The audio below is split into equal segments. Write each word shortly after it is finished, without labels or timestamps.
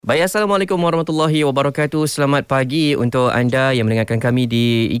Baik, Assalamualaikum warahmatullahi wabarakatuh. Selamat pagi untuk anda yang mendengarkan kami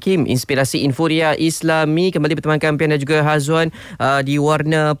di IKIM, Inspirasi Inforia Islami. Kembali bertemankan Pian dan juga Hazwan di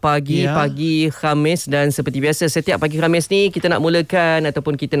Warna Pagi, pagi Khamis. Dan seperti biasa, setiap pagi Khamis ni kita nak mulakan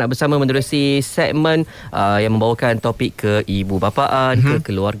ataupun kita nak bersama menerusi segmen yang membawakan topik keibubapaan,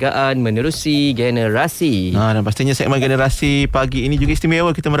 kekeluargaan, menerusi generasi. Dan pastinya segmen generasi pagi ini juga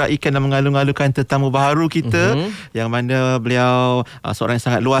istimewa. Kita meraihkan dan mengalung-alungkan tetamu baharu kita, yang mana beliau seorang yang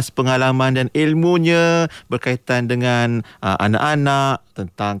sangat luas pengalaman dan ilmunya berkaitan dengan anak-anak,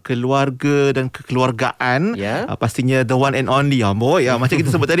 tentang keluarga dan kekeluargaan. Pastinya the one and only. Macam kita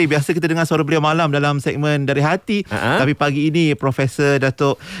sebut tadi, biasa kita dengar suara beliau malam dalam segmen Dari Hati. Tapi pagi ini Profesor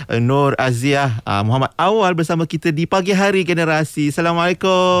Datuk Nur Aziah Muhammad Awal bersama kita di Pagi Hari Generasi.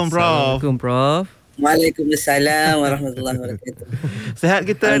 Assalamualaikum, Prof. Assalamualaikum, Prof. Waalaikumsalam warahmatullahi wabarakatuh. Sihat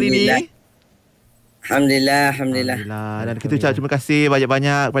kita hari ini? Alhamdulillah. Dan kita ucap terima kasih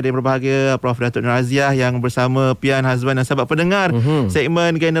banyak-banyak kepada yang berbahagia, Prof Datuk Nur Aziah, yang bersama Pian, Hazwan dan sahabat pendengar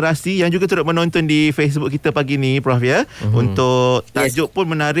segmen generasi yang juga turut menonton di Facebook kita pagi ni, Prof, ya. Untuk tajuk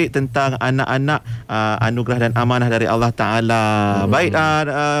pun menarik tentang anak-anak, anugerah dan amanah dari Allah Ta'ala. Baik,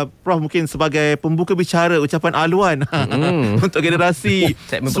 Prof, mungkin sebagai pembuka bicara, ucapan aluan untuk generasi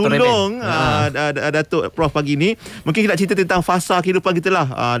sulung Datuk Prof pagi ni, mungkin kita cerita tentang fasa kehidupan kita lah.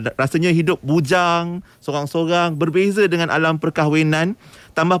 Rasanya hidup bujang, seorang-seorang, berbeza dengan alam perkahwinan,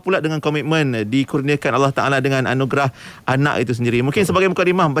 tambah pula dengan komitmen dikurniakan Allah Ta'ala dengan anugerah anak itu sendiri. Mungkin sebagai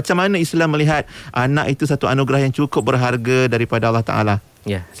mukadimah, macam mana Islam melihat anak itu satu anugerah yang cukup berharga daripada Allah Ta'ala?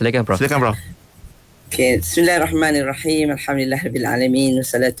 Ya, silakan, Prof. Okay. Bismillahirrahmanirrahim. Alhamdulillahirabbil alamin.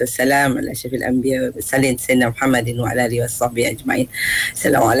 Wassalatu wassalamu ala asyrafil anbiya wa mursalin sayyidina Muhammadin wa ala alihi washabbihi ajmain.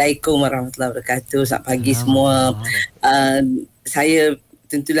 Assalamualaikum warahmatullahi wabarakatuh. Selamat pagi semua. Saya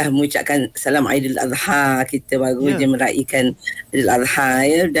tentulah mengucapkan salam Aidil Adha. Kita baru je meraihkan Aidil Adha,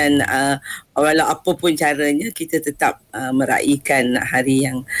 ya. Dan walau apa pun caranya, kita tetap meraihkan hari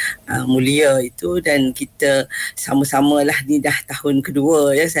yang mulia itu. Dan kita sama-samalah, ni dah tahun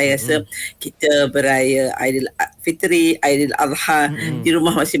kedua, ya. Saya rasa kita beraya Aidil Fitri, Aidil Adha di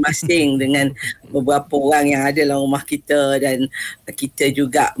rumah masing-masing dengan beberapa orang yang ada dalam rumah kita. Dan kita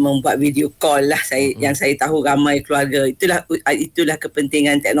juga membuat video call lah. Yang saya tahu ramai keluarga. Itulah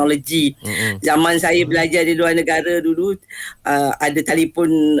kepentingan teknologi. Zaman saya belajar di luar negara dulu, ada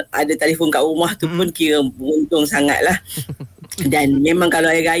telefon kat rumah tu pun kira beruntung sangatlah. Dan memang kalau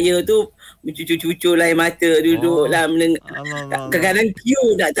hari raya tu cucu-cucu lah mata duduk lah kadang-kadang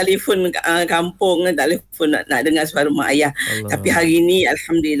queue nak telefon kampung, telefon nak dengar suara mak ayah. Tapi hari ni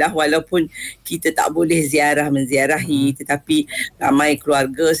Alhamdulillah, walaupun kita tak boleh menziarahi, tetapi ramai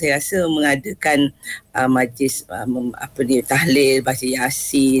keluarga saya rasa mengadakan majlis tahlil, baca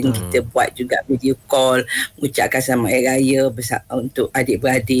Yasin. Kita buat juga video call, mengucapkan selamat hari raya untuk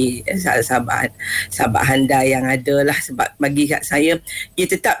adik-beradik, sahabat handai yang ada lah. Sebab bagi saya, ia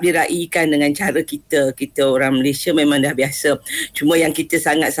tetap diraihkan dengan cara kita orang Malaysia memang dah biasa. Cuma yang kita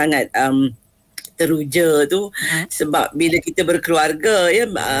sangat-sangat teruja tu sebab bila kita berkeluarga, ya,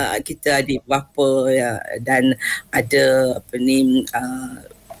 kita adik bapa, ya, dan ada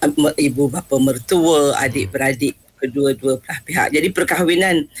ibu bapa mertua, adik-beradik kedua-dua belah pihak. Jadi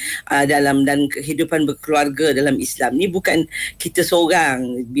perkahwinan dan kehidupan berkeluarga dalam Islam ni bukan kita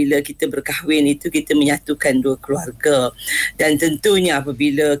seorang. Bila kita berkahwin itu, kita menyatukan dua keluarga. Dan tentunya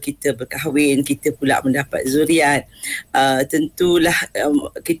apabila kita berkahwin, kita pula mendapat zuriat. Tentulah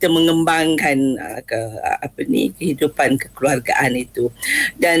kita mengembangkan kehidupan kekeluargaan itu.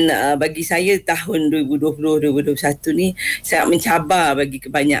 Dan bagi saya tahun 2020-2021 ni sangat mencabar bagi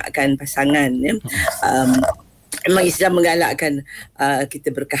kebanyakan pasangan, ya. Memang Islam menggalakkan kita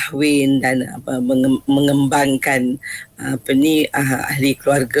berkahwin dan mengembangkan ahli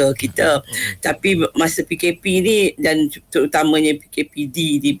keluarga kita. Tapi masa PKP ni, dan terutamanya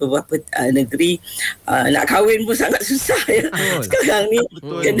PKPD di beberapa negeri, nak kahwin pun sangat susah, ya. Sekarang ni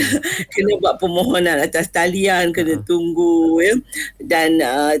kena buat permohonan atas talian, kena tunggu, ya. Dan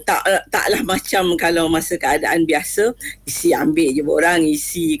taklah macam kalau masa keadaan biasa, isi ambil je orang,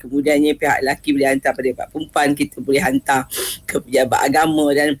 isi, kemudiannya pihak lelaki boleh hantar pada pihak perempuan, kita boleh hantar ke pejabat agama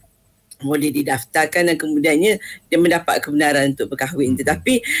dan boleh didaftarkan, dan kemudiannya dia mendapat kebenaran untuk berkahwin.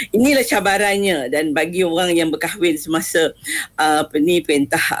 Tetapi inilah cabarannya. Dan bagi orang yang berkahwin semasa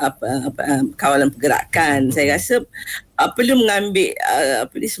perintah kawalan pergerakan, saya rasa perlu mengambil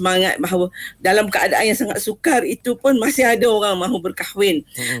semangat bahawa dalam keadaan yang sangat sukar itu pun masih ada orang mahu berkahwin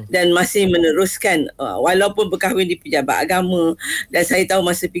dan masih meneruskan, walaupun berkahwin di pejabat agama. Dan saya tahu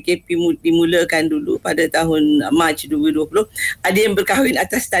masa PKP dimulakan dulu pada tahun Mac 2020, ada yang berkahwin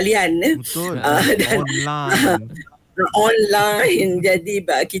atas talian, betul. dan online. Jadi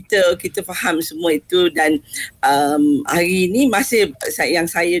kita faham semua itu dan hari ini masih yang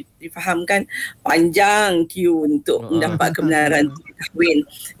saya difahamkan panjang queue untuk mendapat kebenaran kahwin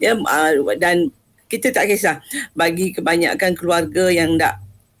ya, dan kita tak kisah bagi kebanyakan keluarga yang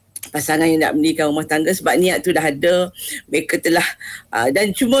pasangan yang nak mendirikan rumah tangga sebab niat tu dah ada, mereka telah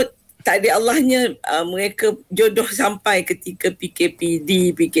dan cuma tak ada Allahnya mereka jodoh sampai ketika PKP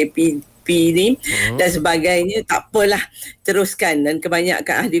ni dan sebagainya, tak apalah, teruskan. Dan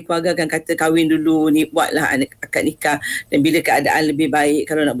kebanyakan ahli keluarga akan kata kahwin dulu ni, buatlah akad nikah, dan bila keadaan lebih baik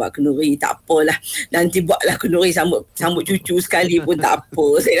kalau nak buat kenduri tak apalah, nanti buatlah kenduri sambut cucu sekali pun tak apa.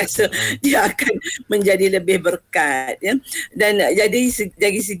 Saya rasa dia akan menjadi lebih berkat ya. Dan jadi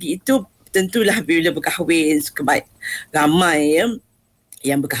dari segi itu tentulah bila berkahwin ramai ya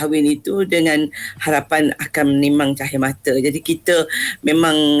yang berkahwin itu dengan harapan akan menimang cahaya mata. Jadi kita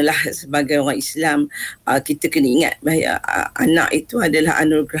memanglah sebagai orang Islam, kita kena ingat bahawa anak itu adalah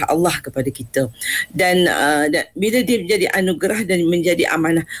anugerah Allah kepada kita. Dan bila dia menjadi anugerah dan menjadi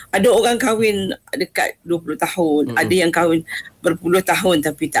amanah, ada orang kahwin dekat 20 tahun, ada yang kahwin berpuluh tahun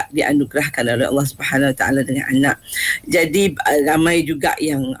tapi tak dianugerahkan oleh Allah Subhanahu Wa Taala dengan anak. Jadi ramai juga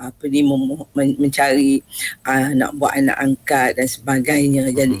yang mencari nak buat anak angkat dan sebagainya.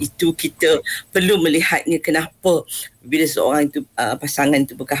 Jadi itu kita perlu melihatnya kenapa bila seorang itu pasangan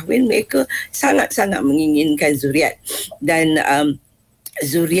itu berkahwin, mereka sangat-sangat menginginkan zuriat. Dan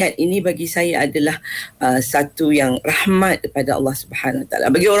zuriat ini bagi saya adalah satu yang rahmat daripada Allah Subhanahu Wa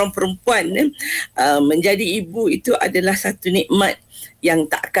Taala. Bagi orang perempuan menjadi ibu itu adalah satu nikmat yang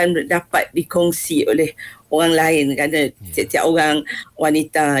takkan dapat dikongsi oleh orang lain, kerana setiap orang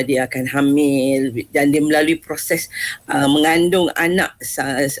wanita dia akan hamil dan dia melalui proses mengandung anak,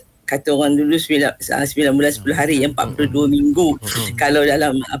 kata orang dulu 9 bulan 10 hari, 42 minggu kalau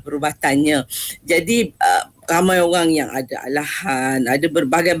dalam perubatannya. Jadi ramai orang yang ada alahan, ada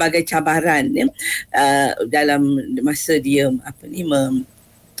berbagai-bagai cabaran ya, dalam masa dia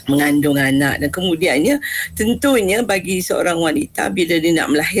mengandung anak. Dan kemudiannya tentunya bagi seorang wanita bila dia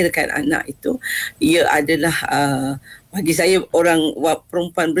nak melahirkan anak itu, ia adalah bagi saya orang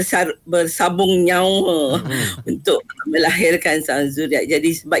perempuan bersabung nyawa untuk melahirkan seorang zuriat.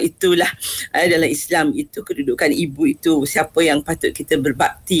 Jadi sebab itulah dalam Islam itu kedudukan ibu itu, siapa yang patut kita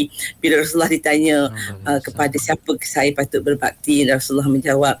berbakti. Bila Rasulullah ditanya kepada siapa saya patut berbakti, Rasulullah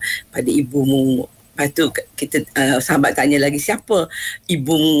menjawab pada ibumu. Lepas tu kita sahabat tanya lagi, siapa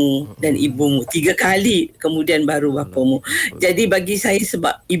ibumu, dan ibumu 3 kali, kemudian baru bapamu. Jadi bagi saya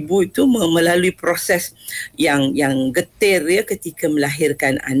sebab ibu itu melalui proses yang getir ya ketika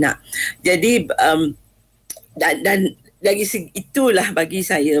melahirkan anak. Jadi dan dari segi itulah bagi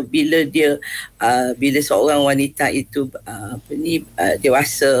saya bila seorang wanita itu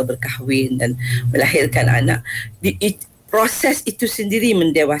dewasa, berkahwin dan melahirkan anak, proses itu sendiri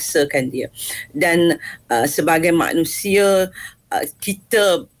mendewasakan dia. Dan sebagai manusia,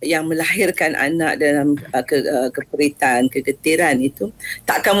 kita yang melahirkan anak dalam keperitan, kegetiran itu,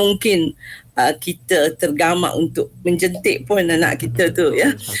 takkan mungkin kita tergamak untuk menjentik pun anak kita tu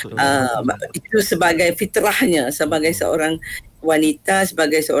ya. Itu sebagai fitrahnya, sebagai seorang wanita,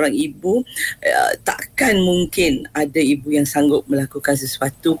 sebagai seorang ibu, takkan mungkin ada ibu yang sanggup melakukan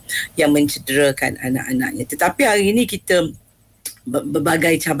sesuatu yang mencederakan anak-anaknya. Tetapi hari ini kita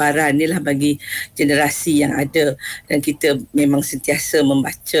berbagai cabaran inilah bagi generasi yang ada, dan kita memang sentiasa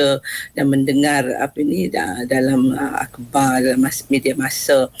membaca dan mendengar dalam akhbar, dalam media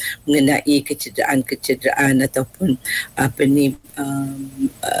massa mengenai kecederaan ataupun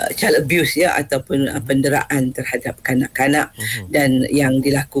child abuse ya, ataupun penderaan terhadap kanak-kanak dan yang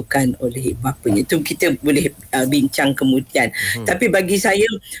dilakukan oleh bapanya. Itu kita boleh bincang kemudian. Tapi bagi saya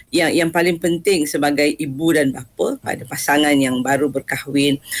yang paling penting sebagai ibu dan bapa pada pasangan yang baru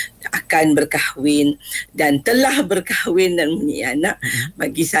berkahwin, akan berkahwin dan telah berkahwin dan mempunyai anak,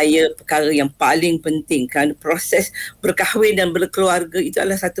 bagi saya perkara yang paling penting, kerana proses berkahwin dan berkeluarga itu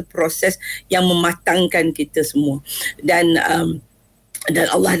adalah satu proses yang mematangkan kita semua. Dan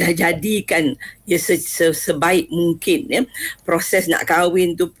Allah dah jadikan ya sebaik mungkin ya. Proses nak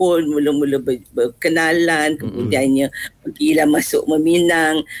kahwin tu pun mula-mula berkenalan, kemudiannya pergilah masuk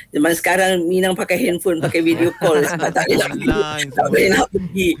meminang. Zaman sekarang minang pakai handphone, pakai video call sebab tak boleh nak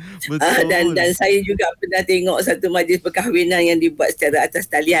pergi. Dan saya juga pernah tengok satu majlis perkahwinan yang dibuat secara atas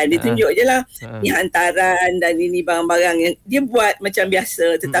talian. Dia tunjuk je lah ni hantaran dan ini barang-barang yang dia buat macam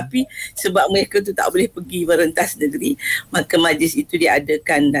biasa, tetapi sebab mereka tu tak boleh pergi merentas negeri, maka majlis itu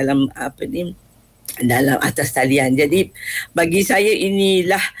diadakan dalam dalam atas talian. Jadi bagi saya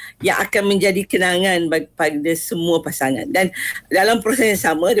inilah yang akan menjadi kenangan pada semua pasangan. Dan dalam proses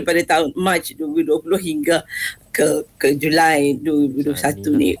yang sama daripada tahun Mac 2020 hingga ke Julai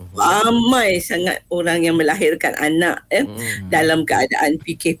 2021 ni, ramai sangat orang yang melahirkan anak dalam keadaan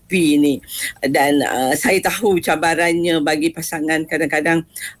PKP ni. Dan saya tahu cabarannya bagi pasangan kadang-kadang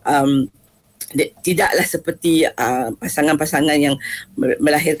tidaklah seperti pasangan-pasangan yang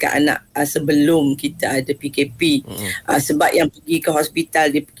melahirkan anak sebelum kita ada PKP. Sebab yang pergi ke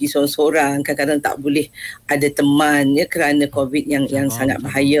hospital dia pergi seorang-seorang, kadang-kadang tak boleh ada teman ya, kerana COVID yang sangat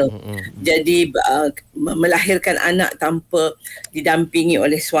bahaya. Jadi melahirkan anak tanpa didampingi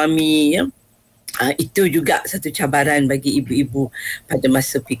oleh suami ya, itu juga satu cabaran bagi ibu-ibu pada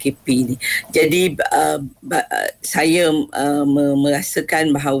masa PKP ini. Jadi saya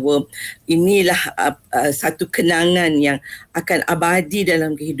merasakan bahawa inilah satu kenangan yang akan abadi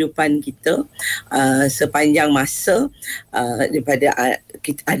dalam kehidupan kita sepanjang masa, daripada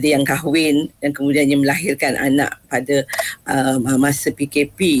ada yang kahwin dan kemudiannya melahirkan anak pada masa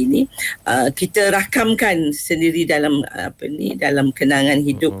PKP ini. Kita rakamkan sendiri dalam dalam kenangan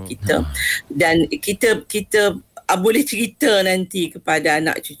hidup kita, dan kita boleh cerita nanti kepada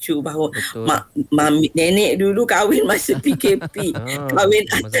anak cucu bahawa nenek dulu kahwin masa PKP, kahwin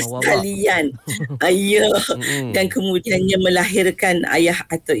atas talian. Ya. Dan kemudiannya melahirkan ayah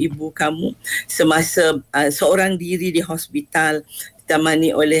atau ibu kamu semasa seorang diri di hospital,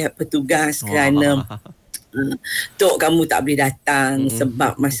 ditemani oleh petugas kerana Tok kamu tak boleh datang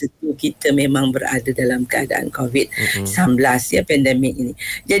sebab masa tu kita memang berada dalam keadaan COVID-19 ya, pandemik ini.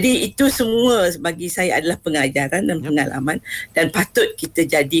 Jadi itu semua bagi saya adalah pengajaran dan pengalaman, dan patut kita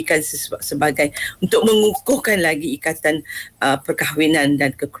jadikan sebagai untuk mengukuhkan lagi ikatan perkahwinan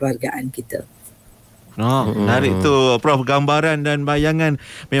dan kekeluargaan kita. Menarik tu Prof, gambaran dan bayangan.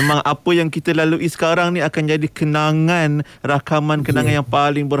 Memang apa yang kita lalui sekarang ni akan jadi kenangan, rakaman kenangan yang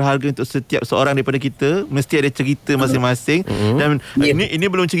paling berharga untuk setiap seorang daripada kita. Mesti ada cerita masing-masing. Dan ini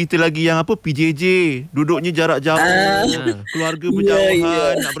belum cerita lagi yang PJJ, duduknya jarak jauh, keluarga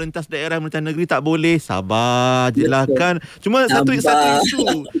berjauhan, nak berentas daerah, merentas negeri tak boleh. Sabar je lah kan. Cuma satu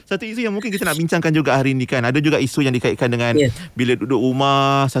isu yang mungkin kita nak bincangkan juga hari ni kan. Ada juga isu yang dikaitkan dengan bila duduk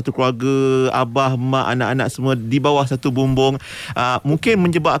rumah, satu keluarga, abah, mak, anak-anak semua di bawah satu bumbung, mungkin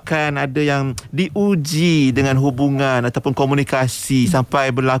menyebabkan ada yang diuji dengan hubungan ataupun komunikasi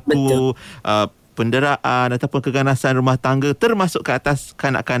sampai berlaku penderaan ataupun keganasan rumah tangga, termasuk ke atas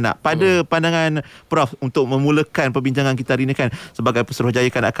kanak-kanak. Pada pandangan Prof, untuk memulakan perbincangan kita hari ini kan, sebagai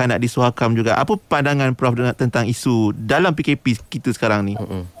Pesuruhjaya Kanak-kanak di Suhakam juga, apa pandangan Prof tentang isu dalam PKP kita sekarang ni?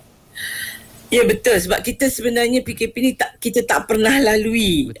 Ya, betul, sebab kita sebenarnya PKP ni kita tak pernah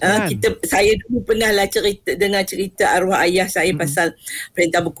lalui. Saya dulu pernahlah dengar cerita arwah ayah saya pasal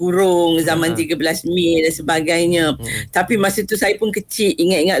perintah berkurung zaman 13 Mei dan sebagainya. Tapi masa tu saya pun kecil,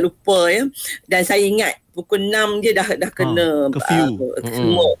 ingat-ingat lupa ya. Dan saya ingat pukul 6 je dah kena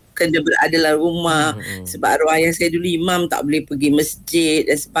semua kena berada dalam rumah. Sebab arwah ayah saya dulu imam, tak boleh pergi masjid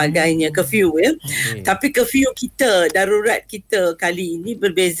dan sebagainya. Curfew ya. Tapi curfew kita, darurat kita kali ini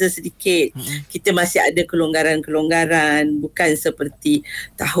berbeza sedikit. Kita masih ada kelonggaran-kelonggaran, bukan seperti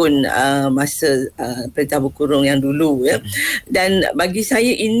tahun masa perintah berkurung yang dulu ya. Dan bagi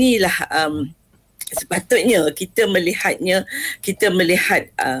saya inilah sepatutnya kita melihat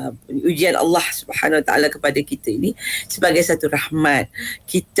ujian Allah Subhanahu Wa Taala kepada kita ini sebagai satu rahmat.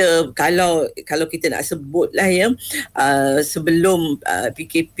 Kita kalau kita nak sebutlah ya, sebelum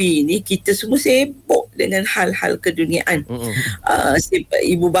PKP ni kita semua sibuk dengan hal-hal keduniaan.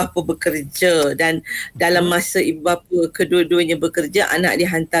 Ibu bapa bekerja, dan dalam masa ibu bapa kedua-duanya bekerja, anak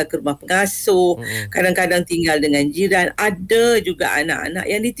dihantar ke rumah pengasuh, kadang-kadang tinggal dengan jiran. Ada juga anak-anak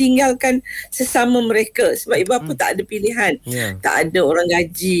yang ditinggalkan sesama mereka sebab ibu bapa tak ada pilihan, tak ada orang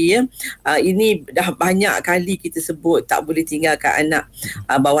gaji ya. Ini dah banyak kali kita sebut tak boleh tinggalkan anak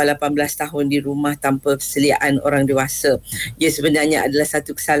bawah 18 tahun di rumah tanpa persediaan orang dewasa. Ia sebenarnya adalah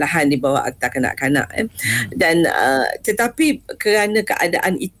satu kesalahan di bawah Akta Kanak-kanak dan tetapi kerana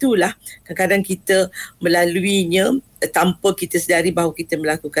keadaan itulah kadang-kadang kita melaluinya tanpa kita sedari bahawa kita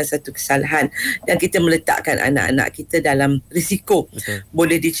melakukan satu kesalahan, dan kita meletakkan anak-anak kita dalam risiko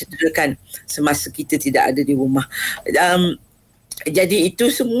boleh dicederakan semasa kita tidak ada di rumah. Jadi itu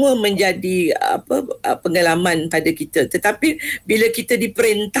semua menjadi pengalaman pada kita. Tetapi bila kita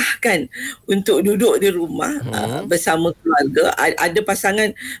diperintahkan untuk duduk di rumah bersama keluarga, ada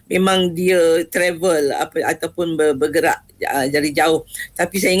pasangan memang dia travel ataupun bergerak dari jauh.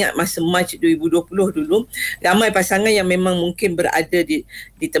 Tapi saya ingat masa Mac 2020 dulu, ramai pasangan yang memang mungkin berada di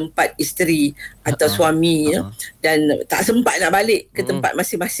tempat isteri atau suami dan tak sempat nak balik ke tempat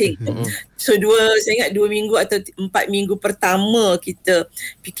masing-masing. So saya ingat 2 minggu atau 4 minggu pertama kita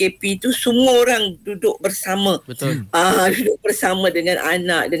PKP tu semua orang duduk bersama. Betul. Duduk bersama dengan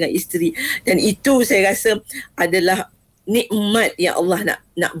anak, dengan isteri, dan itu saya rasa adalah nikmat yang Allah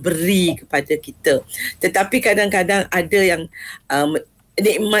nak beri kepada kita. Tetapi kadang-kadang ada yang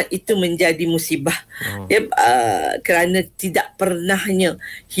nikmat itu menjadi musibah. Kerana tidak pernahnya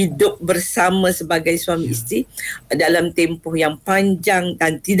hidup bersama sebagai suami isteri dalam tempoh yang panjang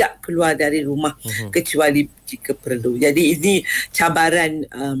dan tidak keluar dari rumah kecuali jika perlu. Jadi ini cabaran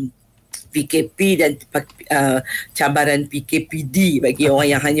PKP dan cabaran PKPD bagi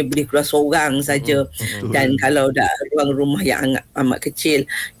orang yang hanya boleh keluar seorang saja. Dan kalau dah ruang rumah yang amat kecil,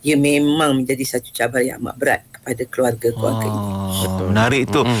 ia memang menjadi satu cabaran yang amat berat kepada keluarga-keluarga ini.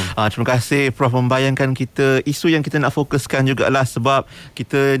 Menarik tu. Terima kasih Prof membayangkan kita isu yang kita nak fokuskan jugalah, sebab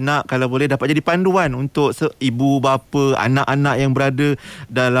kita nak kalau boleh dapat jadi panduan untuk ibu bapa, anak-anak yang berada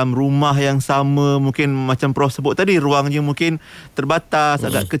dalam rumah yang sama. Mungkin macam Prof sebut tadi, ruangnya mungkin terbatas,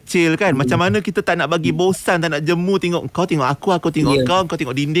 agak kecil kan. Macam mana kita tak nak bagi bosan, tak nak jemu tengok kau tengok aku tengok kau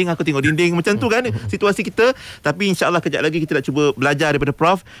tengok dinding, aku tengok dinding. Macam tu kan situasi kita. Tapi insya-Allah kejap lagi kita nak cuba belajar daripada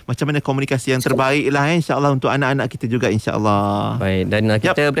Prof macam mana komunikasi yang terbaik lah insya-Allah untuk anak-anak kita juga insya-Allah. Baik, dan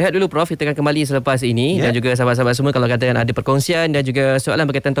kita berehat dulu Prof. Kita akan kembali selepas ini dan juga sahabat-sahabat semua kalau katakan ada perkongsian dan juga soalan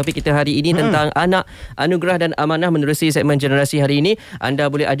berkaitan topik kita hari ini tentang anak, anugerah dan amanah menerusi segmen generasi hari ini, anda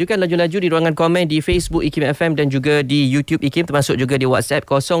boleh ajukan laju-laju di ruangan komen di Facebook IKIM FM dan juga di YouTube IKIM, termasuk juga di WhatsApp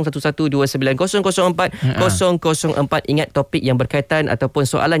 01129004. Ingat topik yang berkaitan ataupun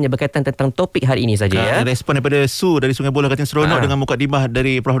soalan yang berkaitan tentang topik hari ini saja ya. Respon daripada Su dari Sungai Buloh katanya seronok dengan mukadimah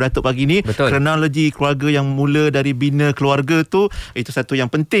dari Prof Datuk pagi ni. Kronologi keluarga yang mula dari bina keluarga tu, itu satu yang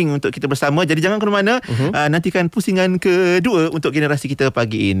penting untuk kita bersama. Jadi jangan ke mana-mana. Nantikan pusingan kedua untuk generasi kita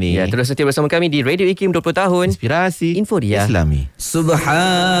pagi ini. Ya, terus setia bersama kami di Radio IKIM 20 tahun Inspirasi Inforia Islami.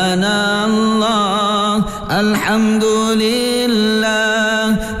 Subhanallah,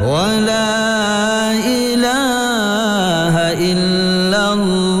 alhamdulillah, wa la ilaha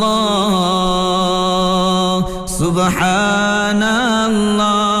illallah.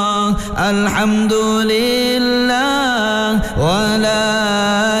 Subhanallah, alhamdulillah, wa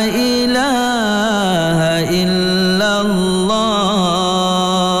la ilaha illallah.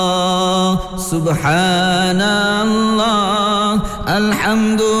 Subhanallah,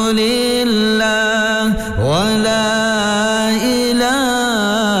 alhamdulillah, wa la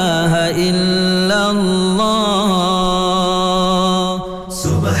ilaha illallah.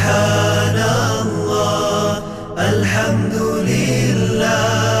 Subhanallah,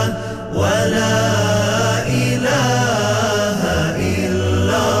 alhamdulillah, wa la ilaha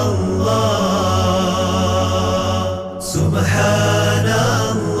illallah.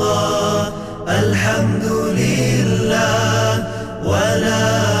 Subhanallah, alhamdulillah, wa la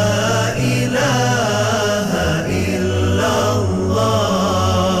ilaha illallah.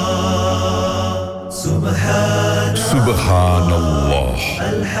 Subhanallah,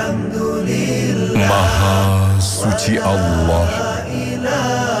 alhamdulillah, Maha suci Allah,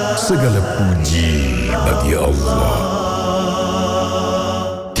 segala puji bagi Allah.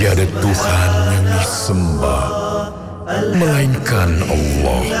 Tiada Tuhan yang disembah melainkan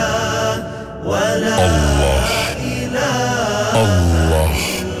Allah. Allah, Allah,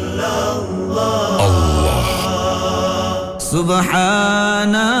 Allah.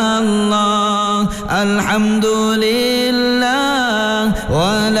 Subhanallah, alhamdulillah,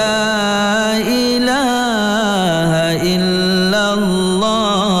 wa la ilaha illallah.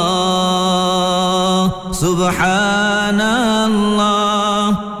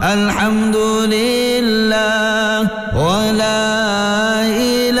 Subhanallah, alhamdulillah, wa la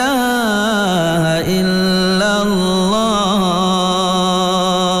ilaha illallah.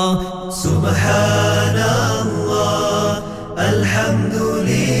 Subhanallah,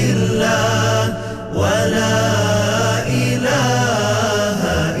 alhamdulillah, wa la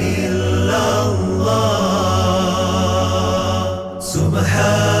ilaha illallah.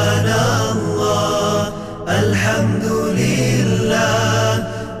 Subhanallah, alhamdulillah,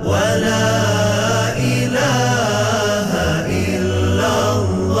 wa la ilaha illallah.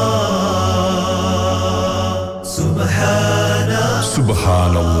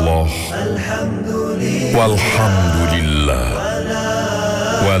 Subhanallah, walhamdulillah,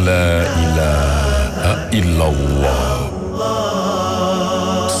 wala ilaha illallah.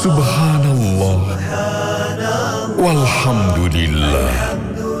 Subhanallah, walhamdulillah,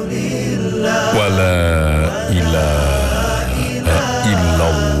 wala ilaha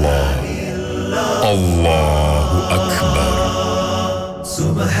illallah. Allahu akbar.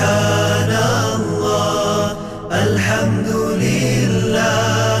 Subhanallah, alhamdulillah,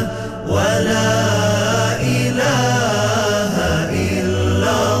 wa la ilaha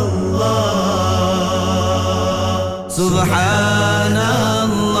illallah.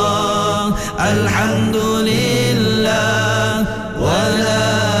 Subhanallah, alhamdulillah, wa la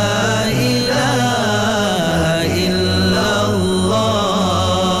ilaha illallah.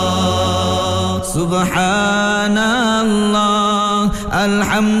 Subhanallah,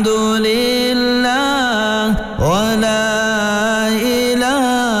 alhamdulillah, wa la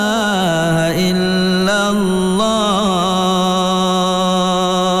ilaha illallah.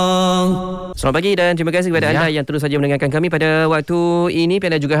 Selamat pagi dan terima kasih kepada anda yang terus saja mendengarkan kami pada waktu ini. Pian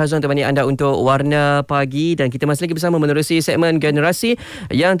dan juga Hazwan temani anda untuk Warna Pagi, dan kita masih lagi bersama menerusi segmen Generasi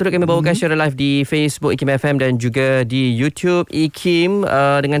yang turut kami bawakan secara live di Facebook IKIM FM dan juga di YouTube IKIM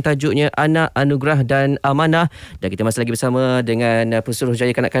dengan tajuknya Anak, Anugerah dan Amanah. Dan kita masih lagi bersama dengan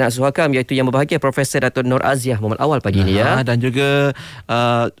Pesuruhjaya Kanak-Kanak Suhakam iaitu yang berbahagia Profesor Datuk Nur Aziah Muhammad Awal pagi ini ya. Dan juga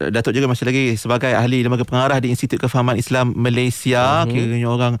Datuk juga masih lagi sebagai ahli lembaga pengarah di Institut Kefahaman Islam Malaysia. Kiranya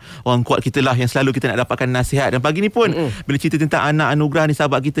orang kuat kita lah yang selalu kita nak dapatkan nasihat. Dan pagi ni pun bila cerita tentang anak anugerah ni,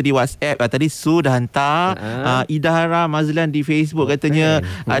 sahabat kita di WhatsApp tadi Su dah hantar Idahara Mazlan di Facebook katanya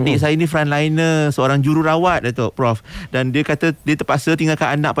adik saya ni frontliner, seorang jururawat Datuk Prof, dan dia kata dia terpaksa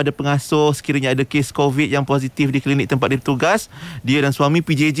tinggalkan anak pada pengasuh sekiranya ada kes COVID yang positif di klinik tempat dia bertugas. Dia dan suami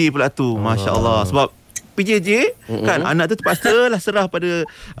PJJ pula tu. Masya Allah. Sebab PJJ kan anak tu terpaksa lah serah pada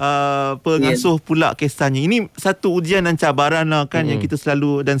pengasuh pula kesannya. Ini satu ujian dan cabaran lah kan yang kita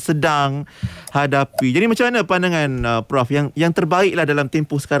selalu dan sedang hadapi. Jadi macam mana pandangan Prof yang terbaik lah dalam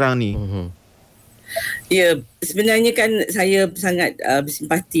tempoh sekarang ni? Ya, sebenarnya kan saya sangat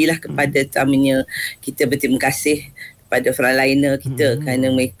bersimpatilah kepada terutamanya kita berterima kasih kepada frontliner kita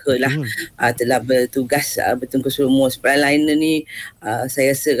kerana mereka lah telah bertugas bertungkus lumus. Frontliner ni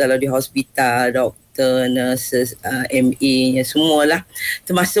saya rasa kalau di hospital, doktor, nurses, MA-nya semualah,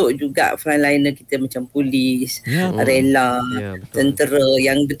 termasuk juga frontliner kita macam polis, rela, tentera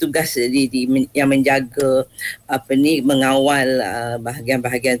yang bertugas yang menjaga mengawal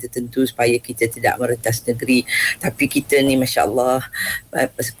bahagian-bahagian tertentu supaya kita tidak meretas negeri. Tapi kita ni masya-Allah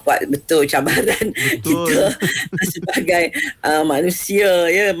kuat betul cabaran kita sebagai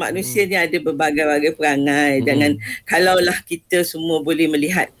manusia ya. Manusia ni ada berbagai-bagai perangai. Jangan kalaulah kita semua boleh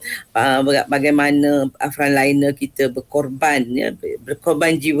melihat bagaimana frontliner kita berkorban ya,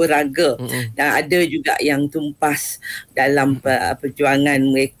 berkorban jiwa raga, dan ada juga yang tumpas dalam perjuangan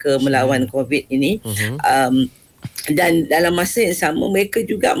mereka melawan COVID ini. Dan dalam masa yang sama mereka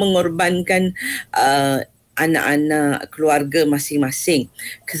juga mengorbankan anak-anak keluarga masing-masing.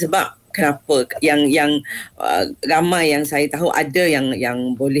 Sebab kenapa yang ramai yang saya tahu ada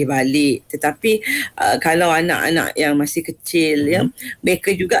yang boleh balik, tetapi kalau anak-anak yang masih kecil ya,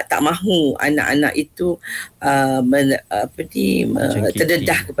 mereka juga tak mahu anak-anak itu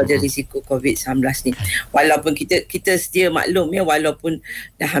terdedah kepada risiko COVID-19 ni. Walaupun kita sedia maklum ya, walaupun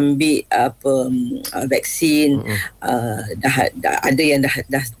dah ambil vaksin, dah ada yang dah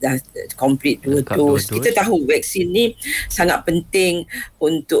complete 2 dos. Kita tahu vaksin ni sangat penting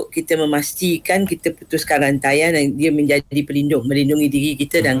untuk kita memastikan kita putus karantina dan dia menjadi pelindung, melindungi diri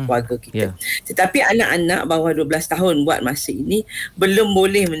kita dan keluarga kita. Tetapi anak-anak bawah 12 tahun buat masa ini belum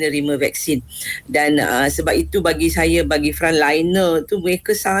boleh menerima vaksin. Dan sebab itu bagi saya, bagi frontliner tu,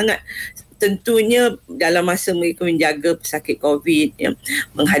 mereka sangat tentunya dalam masa mereka menjaga pesakit COVID ya,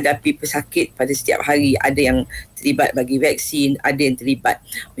 menghadapi pesakit pada setiap hari, ada yang terlibat bagi vaksin, ada yang terlibat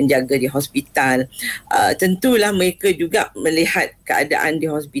menjaga di hospital. Tentulah mereka juga melihat keadaan di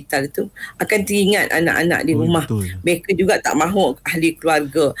hospital itu akan teringat anak-anak di rumah. Mereka juga tak mahu ahli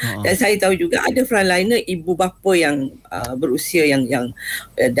keluarga. Dan saya tahu juga ada frontliner ibu bapa yang berusia yang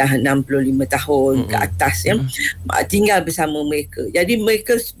dah 65 tahun ke atas ya, tinggal bersama mereka. Jadi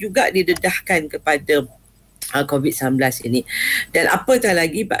mereka juga didedahkan kepada COVID-19 ini. Dan apatah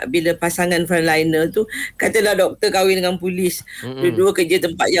lagi bila pasangan frontliner tu, katalah doktor kahwin dengan polis, dua-dua kerja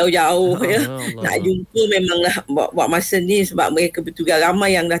tempat jauh-jauh ya. Nak jumpa memanglah buat masa ni sebab mereka bertugas.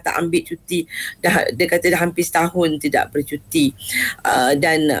 Ramai yang dah tak ambil cuti, dia kata dah hampir setahun tidak bercuti.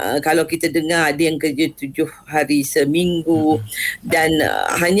 Dan kalau kita dengar ada yang kerja 7 hari seminggu dan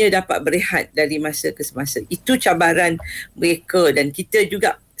hanya dapat berehat dari masa ke semasa. Itu cabaran mereka, dan kita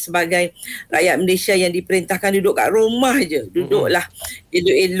juga sebagai rakyat Malaysia yang diperintahkan duduk kat rumah je. Duduklah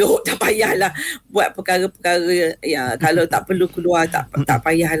elok-elok, tak payahlah buat perkara-perkara ya, kalau tak perlu keluar tak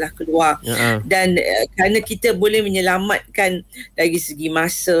payahlah keluar. Dan kerana kita boleh menyelamatkan dari segi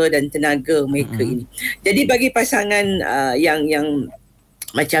masa dan tenaga mereka ini. Jadi bagi pasangan yang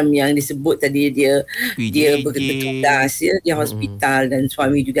macam yang disebut tadi, dia bertugas ya, dia hospital dan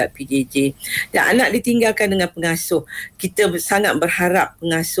suami juga PJJ dan anak ditinggalkan dengan pengasuh. Kita sangat berharap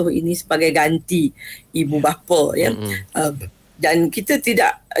pengasuh ini sebagai ganti ibu bapa ya. Dan kita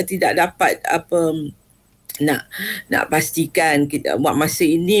tidak dapat nak pastikan kita buat masa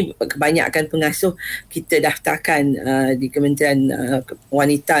ini kebanyakan pengasuh kita daftarkan di Kementerian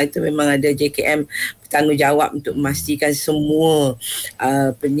Wanita itu memang ada JKM bertanggungjawab untuk memastikan semua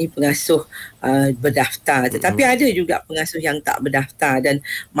pengasuh berdaftar. Tetapi ada juga pengasuh yang tak berdaftar dan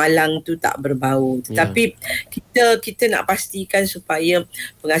malang tu tak berbau. Tetapi kita nak pastikan supaya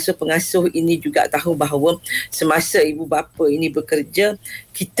pengasuh-pengasuh ini juga tahu bahawa semasa ibu bapa ini bekerja,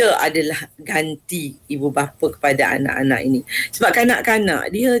 kita adalah ganti ibu bapa kepada anak-anak ini. Sebab kanak-kanak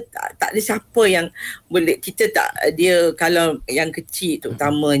dia tak ada siapa yang boleh, kita tak, dia kalau yang kecil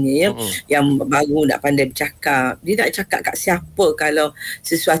terutamanya ya, yang baru nak pandai bercakap, dia nak cakap kat siapa kalau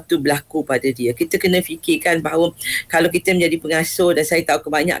sesuatu berlaku pada dia. Kita kena fikirkan bahawa kalau kita menjadi pengasuh, dan saya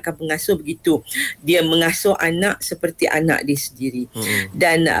tahu kebanyakan pengasuh begitu, dia mengasuh anak seperti anak dia sendiri.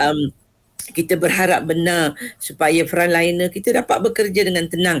 Dan kita berharap benar supaya frontliner kita dapat bekerja dengan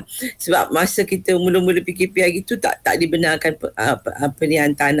tenang. Sebab masa kita mula-mula PKP hari itu tak dibenarkan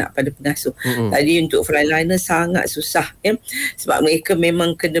penghantar anak pada pengasuh. Tadi untuk frontliner sangat susah ya. Sebab mereka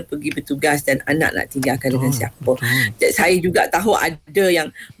memang kena pergi bertugas dan anak nak tinggalkan dengan siapa. Saya juga tahu ada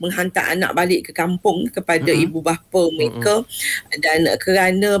yang menghantar anak balik ke kampung kepada ibu bapa mereka, dan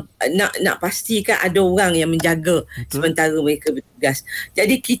kerana nak pastikan ada orang yang menjaga sementara mereka bertugas.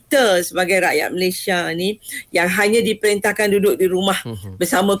 Jadi kita sebagai rakyat Malaysia ni yang hanya diperintahkan duduk di rumah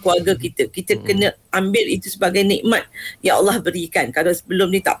bersama keluarga kita kena ambil itu sebagai nikmat yang Allah berikan. Kalau sebelum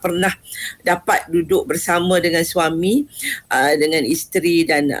ni tak pernah dapat duduk bersama dengan suami, dengan isteri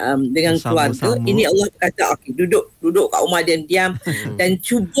dan dengan keluarga, ini Allah kata okey, duduk kat rumah diam-diam dan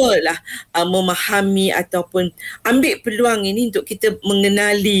cubalah memahami ataupun ambil peluang ini untuk kita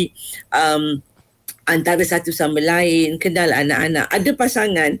mengenali antara satu sama lain, kenal anak-anak. Ada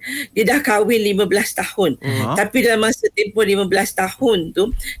pasangan dia dah kahwin 15 tahun. Tapi dalam masa tempoh 15 tahun tu,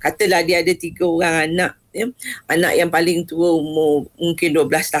 katalah dia ada 3 orang anak ya. Anak yang paling tua umur mungkin 12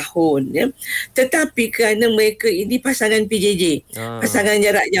 tahun ya. Tetapi kerana mereka ini pasangan PJJ, pasangan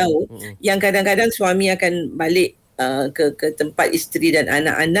jarak jauh, yang kadang-kadang suami akan balik ke tempat isteri dan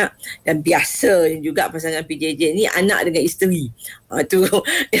anak-anak, dan biasa juga pasangan PJJ ni anak dengan isteri. Tu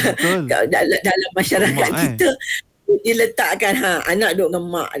dalam masyarakat kita dia letakkan anak duduk dengan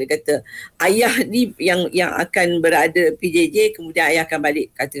mak, dia kata ayah ni yang akan berada PJJ, kemudian ayah akan balik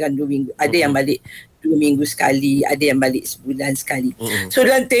katakan 2 minggu. Ada yang balik 2 minggu sekali, ada yang balik sebulan sekali. So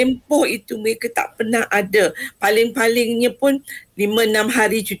dalam tempoh itu mereka tak pernah ada, paling-palingnya pun 5-6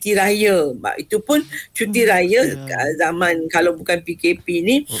 hari cuti raya. Itu pun cuti raya zaman kalau bukan PKP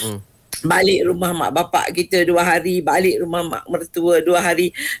ni, balik rumah mak bapak kita 2 hari, balik rumah mak mertua 2 hari.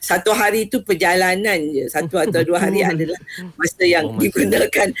 1 hari itu perjalanan je. 1 atau 2 hari adalah masa yang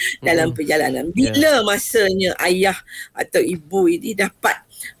digunakan dalam perjalanan. Bila masanya ayah atau ibu ini dapat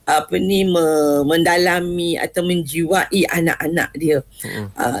mendalami atau menjiwai anak-anak dia.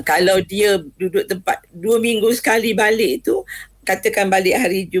 Kalau dia duduk tempat 2 minggu sekali balik tu, katakan balik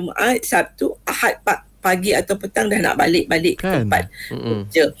hari Jumaat, Sabtu, Ahad pagi atau petang dah nak balik ke tempat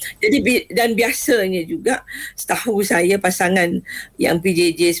kerja. Jadi dan biasanya juga setahu saya pasangan yang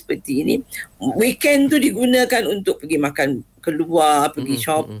PJJ seperti ini, weekend tu digunakan untuk pergi makan keluar, pergi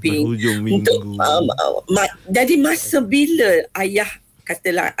shopping, untuk jadi masa bila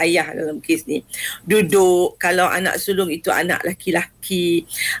katalah ayah dalam kes ni duduk, kalau anak sulung itu anak laki-laki,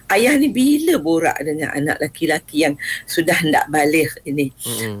 ayah ni bila borak dengan anak laki-laki yang sudah hendak baligh ini,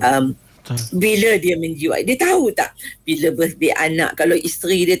 bila dia menjiwai, dia tahu tak bila birthday anak, kalau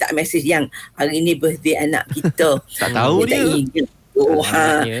isteri dia tak mesej yang hari ni birthday anak kita tak tahu dia.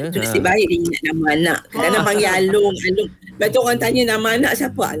 Alamatnya, Itu nasib baik dia ingat nama anak. Kadang-kadang panggil Alung. Lepas tu orang tanya nama anak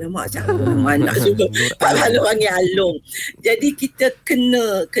siapa? Alamak, siapa nama anak semua. Selalu panggil Alung. Jadi kita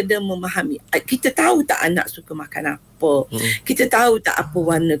kena memahami. Kita tahu tak anak suka makan apa? Kita tahu tak apa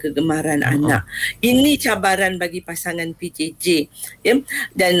warna kegemaran anak? Ini cabaran bagi pasangan PJJ. Ya?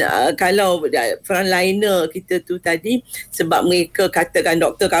 Dan kalau frontliner kita tu tadi, sebab mereka katakan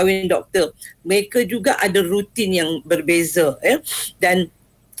doktor kahwin doktor, mereka juga ada rutin yang berbeza. Ya? Dan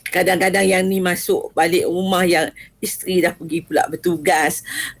kadang-kadang yang ni masuk balik rumah yang isteri dah pergi pula bertugas,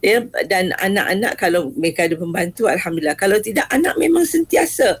 ya, dan anak-anak kalau mereka ada pembantu, alhamdulillah. Kalau tidak, anak memang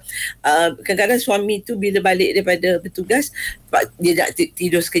sentiasa kadang-kadang suami tu bila balik daripada bertugas, dia nak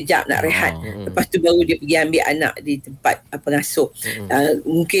tidur sekejap, nak rehat, lepas tu baru dia pergi ambil anak di tempat pengasuh.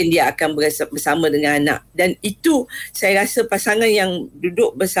 Mungkin dia akan bersama dengan anak, dan itu saya rasa pasangan yang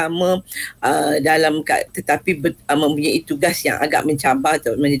duduk bersama tetapi mempunyai tugas yang agak mencabar,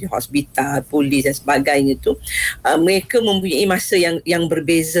 terutamanya di hospital, polis dan sebagainya tu, mereka mempunyai masa yang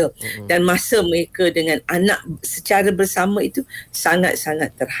berbeza, dan masa mereka dengan anak secara bersama itu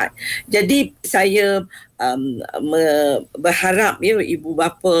sangat-sangat terhad. Jadi saya berharap, ya, ibu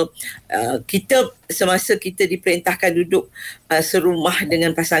bapa, kita semasa kita diperintahkan duduk serumah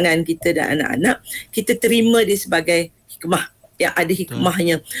dengan pasangan kita dan anak-anak, kita terima dia sebagai hikmah yang ada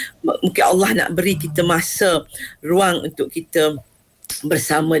hikmahnya. Mungkin Allah nak beri kita masa, ruang untuk kita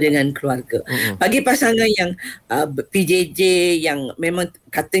bersama dengan keluarga. Bagi pasangan yang PJJ yang memang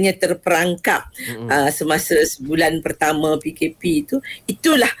katanya terperangkap semasa sebulan pertama PKP itu,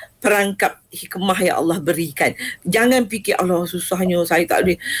 itulah perangkap hikmah yang Allah berikan. Jangan fikir Allah susahnya saya tak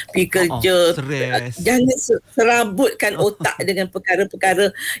boleh pergi kerja. Jangan serabutkan otak dengan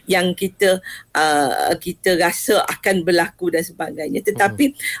perkara-perkara yang kita rasa akan berlaku dan sebagainya.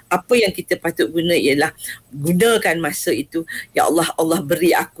 Tetapi apa yang kita patut guna ialah gunakan masa itu. Ya Allah, Allah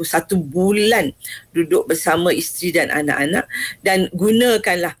beri aku 1 bulan duduk bersama isteri dan anak-anak, dan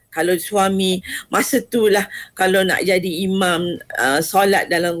gunakanlah. Kalau suami, masa itulah kalau nak jadi imam solat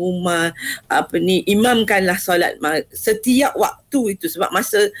dalam rumah, imamkanlah solat setiap waktu itu, sebab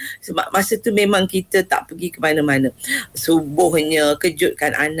masa tu memang kita tak pergi ke mana-mana. Subuhnya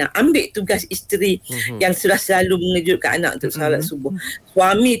kejutkan anak, ambil tugas isteri yang sudah selalu mengejutkan anak untuk solat subuh.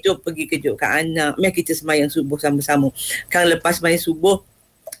 Suami tu pergi kejutkan anak, mari kita sembahyang subuh sama-sama. Kan lepas sembahyang subuh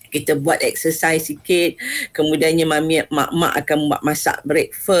kita buat exercise sikit, kemudiannya mak akan masak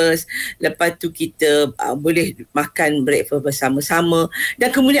breakfast, lepas tu kita boleh makan breakfast bersama-sama,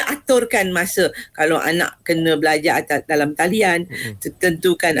 dan kemudian aturkan masa. Kalau anak kena belajar dalam talian,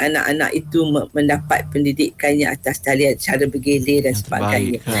 tentukan anak-anak itu mendapat pendidikannya atas talian, cara bergelir dan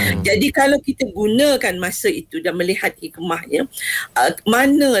sebagainya. Jadi kalau kita gunakan masa itu dan melihat hikmahnya,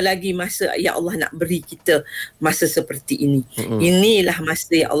 mana lagi masa yang Allah nak beri kita masa seperti ini. Inilah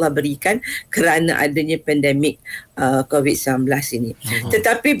masa yang Allah berikan kerana adanya pandemik COVID-19 ini.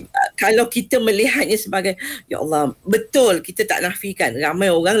 Tetapi kalau kita melihatnya sebagai, ya Allah, betul, kita tak nafikan ramai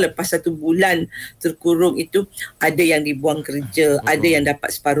orang lepas 1 bulan terkurung itu ada yang dibuang kerja, ada yang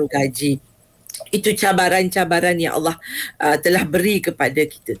dapat separuh gaji. Itu cabaran-cabaran yang Allah telah beri kepada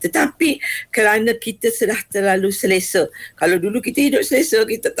kita. Tetapi kerana kita sudah terlalu selesa, kalau dulu kita hidup selesa,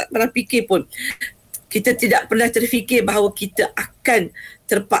 kita tak pernah fikir pun, kita tidak pernah terfikir bahawa kita akan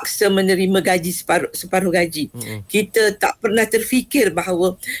terpaksa menerima gaji separuh gaji. Kita tak pernah terfikir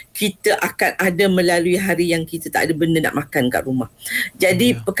bahawa kita akan ada melalui hari yang kita tak ada benda nak makan kat rumah.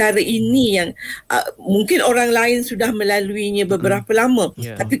 Jadi perkara ini yang mungkin orang lain sudah melaluinya beberapa lama,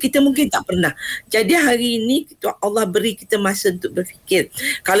 tapi kita mungkin tak pernah. Jadi hari ini Allah beri kita masa untuk berfikir.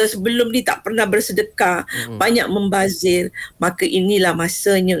 Kalau sebelum ni tak pernah bersedekah, banyak membazir, maka inilah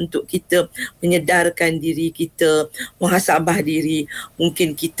masanya untuk kita menyedarkan diri kita, muhasabah diri. Mungkin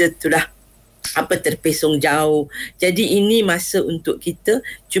kita sudah terpesong jauh. Jadi ini masa untuk kita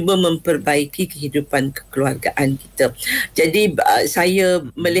cuba memperbaiki kehidupan kekeluargaan kita. Jadi saya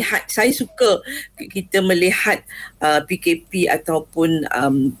suka kita melihat PKP ataupun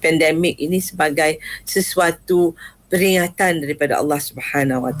pandemik ini sebagai sesuatu peringatan daripada Allah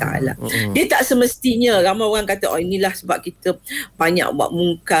Subhanahu Wa Taala. Dia tak semestinya, ramai orang kata, oh inilah sebab kita banyak buat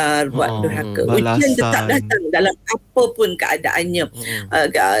mungkar, buat durhaka. Ujian tetap datang dalam apa pun keadaannya.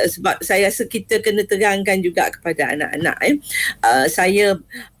 Sebab saya rasa kita kena terangkan juga kepada anak-anak. Saya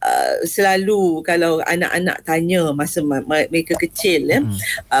selalu kalau anak-anak tanya masa mereka kecil,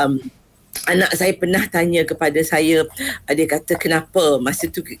 anak saya pernah tanya kepada saya, dia kata kenapa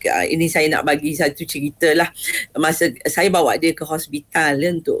masa tu, ini saya nak bagi satu cerita lah. Masa saya bawa dia ke hospital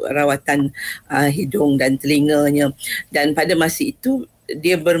untuk rawatan hidung dan telinganya, dan pada masa itu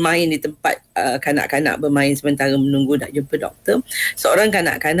dia bermain di tempat kanak-kanak bermain sementara menunggu nak jumpa doktor. Seorang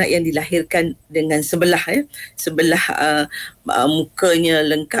kanak-kanak yang dilahirkan dengan sebelah mukanya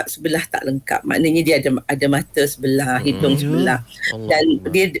lengkap, sebelah tak lengkap. Maknanya dia ada mata sebelah, hidung sebelah. Dan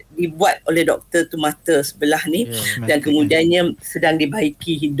dia dibuat oleh doktor tu mata sebelah ni, dan kemudiannya sedang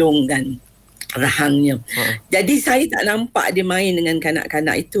dibaiki hidung dan rahangnya. Jadi saya tak nampak dia main dengan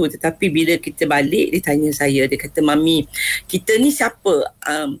kanak-kanak itu, tetapi bila kita balik dia tanya saya, dia kata, "Mami, kita ni siapa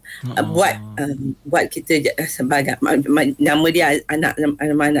buat kita sebagai nama dia anak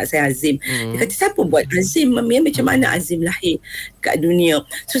saya Azim." Dia kata, "Siapa buat Azim, Mami? Macam mana Azim lahir kat dunia?"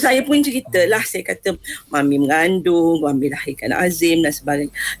 So saya pun ceritalah, saya kata, "Mami mengandung, Mami lahirkan Azim dan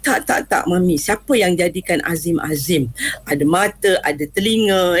sebagainya." Tak Mami, siapa yang jadikan Azim? Ada mata, ada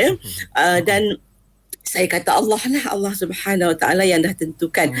telinga, ya. Dan saya kata Allah Subhanahu Wa Taala yang dah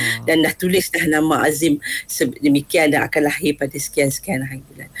tentukan dan dah tulis dah nama Azim demikian dan akan lahir pada sekian-sekian hari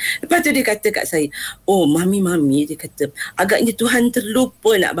bulan. Lepas tu dia kata kat saya, "Oh Mami," dia kata, "agaknya Tuhan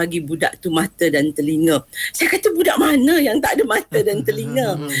terlupa nak bagi budak tu mata dan telinga." Saya kata, "Budak mana yang tak ada mata dan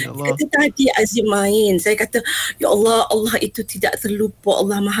telinga?" Dia kata, "Tadi Azim main." Saya kata, "Ya Allah, Allah itu tidak terlupa,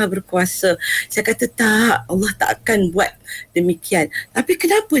 Allah Maha Berkuasa." Saya kata, "Tak, Allah tak akan buat demikian. Tapi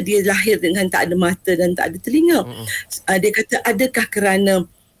kenapa dia lahir dengan tak ada mata dan tak ada telinga?" Dia kata, "Adakah kerana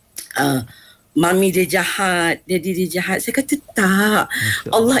Mami dia jahat, jadi dia jahat?" Saya kata, "Tak,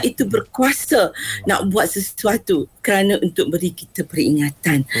 Allah itu berkuasa nak buat sesuatu kerana untuk beri kita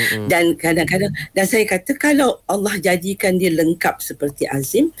peringatan." Dan kadang-kadang, dan saya kata, kalau Allah jadikan dia lengkap seperti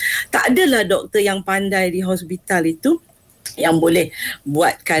Azim, tak adalah doktor yang pandai di hospital itu yang boleh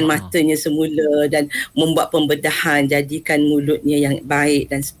buatkan matanya semula dan membuat pembedahan, jadikan mulutnya yang baik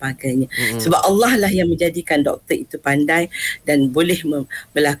dan sebagainya. Sebab Allah lah yang menjadikan doktor itu pandai dan boleh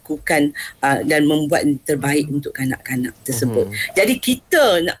melakukan dan membuat yang terbaik untuk kanak-kanak tersebut. Jadi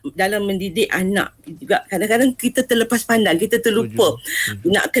kita dalam mendidik anak juga kadang-kadang kita terlepas pandang, kita terlupa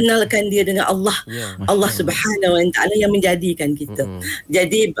nak kenalkan dia dengan Allah. Allah Subhanahu Wa Taala yang menjadikan kita.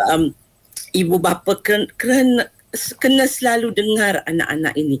 Jadi ibu bapa kena selalu dengar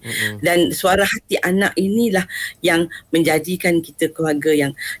anak-anak ini, dan suara hati anak inilah yang menjadikan kita keluarga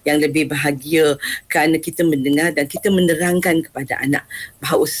yang lebih bahagia, kerana kita mendengar dan kita menerangkan kepada anak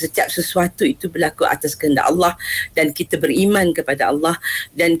bahawa setiap sesuatu itu berlaku atas kehendak Allah, dan kita beriman kepada Allah,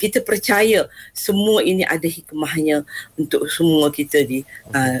 dan kita percaya semua ini ada hikmahnya untuk semua kita di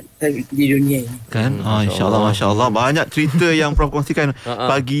dunia ini. Kan? Masya-Allah. Banyak cerita yang Prof kongsikan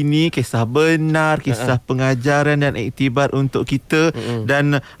pagi ni, kisah benar, kisah pengajaran dan iktibar untuk kita.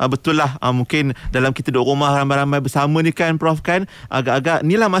 Dan betul lah, mungkin dalam kita duduk rumah ramai-ramai bersama ni kan Prof, kan agak-agak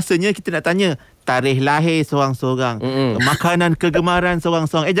inilah masanya kita nak tanya tarikh lahir seorang-seorang, makanan kegemaran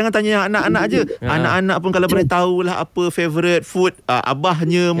seorang-seorang. Jangan tanya yang anak-anak je. Anak-anak pun kalau boleh tahulah apa favourite food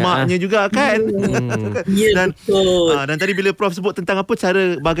abahnya, maknya juga kan. Dan betul. Dan tadi bila Prof sebut tentang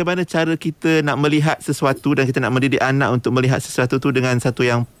bagaimana cara kita nak melihat sesuatu, dan kita nak mendidik anak untuk melihat sesuatu tu dengan satu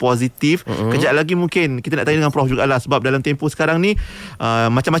yang positif. Kejap lagi mungkin kita nak tanya dengan Prof jugalah, sebab dalam tempoh sekarang ni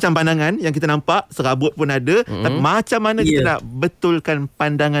macam-macam pandangan yang kita nampak, serabut pun ada. Tapi macam mana kita nak betulkan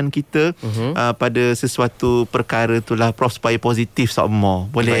pandangan kita pada sesuatu perkara itulah Prof, supaya positif semua.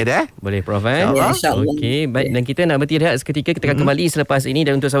 Boleh dah? Boleh Prof, InsyaAllah. Okey, baik. Dan kita nak berhenti seketika. Kita akan kembali selepas ini.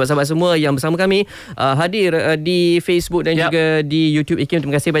 Dan untuk sahabat-sahabat semua yang bersama kami hadir di Facebook dan juga di YouTube IKIM,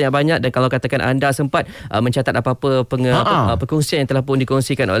 terima kasih banyak-banyak. Dan kalau katakan anda sempat mencatat apa-apa perkongsian yang telah pun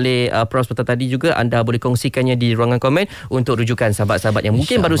dikongsikan oleh Prof seperti tadi, juga anda boleh kongsikannya di ruangan komen untuk rujukan sahabat-sahabat yang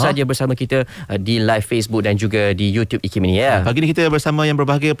mungkin baru saja bersama kita di live Facebook dan juga di YouTube IKIM ini, ya. Pagi ni kita bersama yang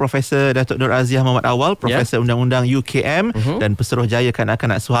berbahagia Profesor Datuk Nur Aziah Muhammad Awal, Profesor Undang-Undang UKM dan Pesuruhjaya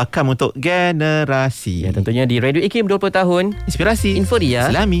Kanak-Kanak Suhakam untuk Generasi. Ya, tentunya di Radio IKIM 20 tahun Inspirasi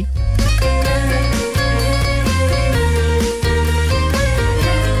Inforia Islami.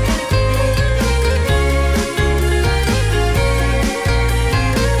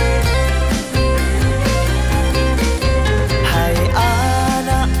 Hai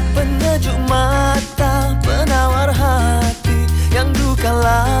anak penyejuk mata, penawar hati yang duka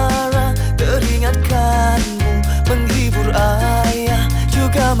lara, teringatkanmu, menghibur ayah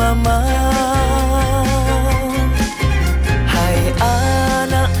juga mama. Hai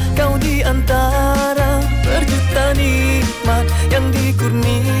anak, kau di antara berjuta nikmat yang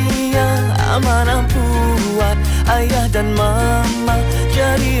dikurnia, amanah buat ayah dan mama,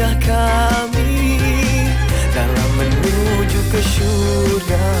 jariah kami dalam menuju ke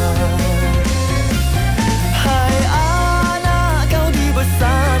syurga. Hai anak, kau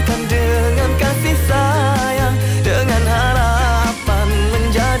dibesarkan dengan kasih sayang, dengan harapan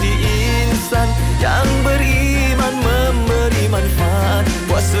menjadi insan yang beriman, memberi manfaat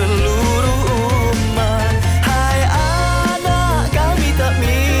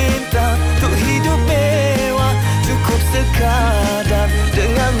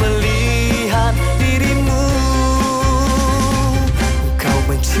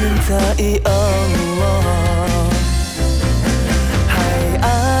mencintai Allah. Hai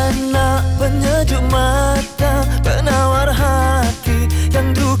anak penyejuk mata, penawar hati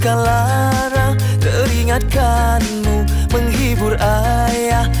yang duka lara, teringatkanmu menghibur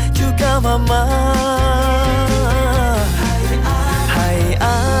ayah juga mama. Hai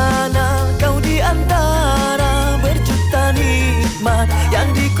anak, kau di antara berjuta nikmat yang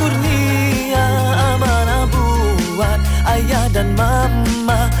dikurnia amanah buat ayah dan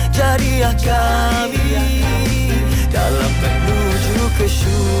mama, jadilah kami dalam menuju ke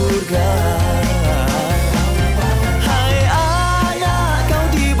syurga. Hai anak, kau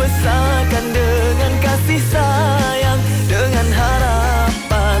dibesarkan dengan kasih sayang, dengan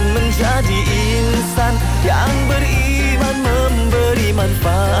harapan menjadi insan yang beriman, memberi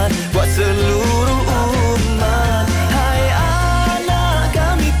manfaat buat seluruh umat. Hai anak,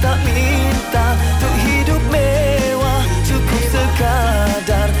 kami tak minta untuk hidup mewah, cukup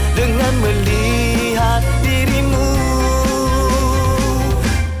sekadar dengan melihat dirimu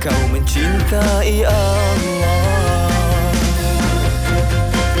kau mencintai Allah.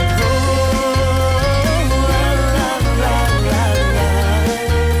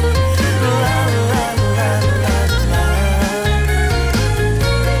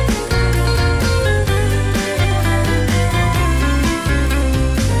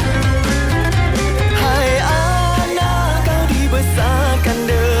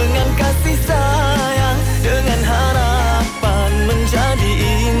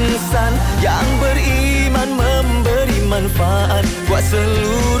 Yang beriman, memberi manfaat buat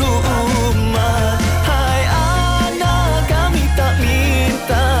seluruh umat. Hai anak, kami tak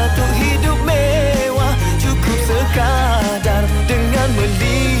minta untuk hidup mewah, cukup sekadar dengan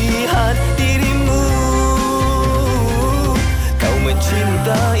melihat dirimu kau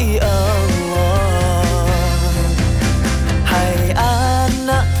mencintai Allah. Hai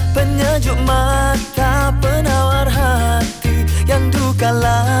anak penyejuk mata, penawar hati yang duka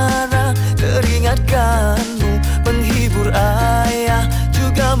lara, teringatkanmu menghibur ayah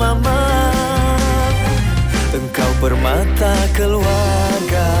juga mama. Engkau permata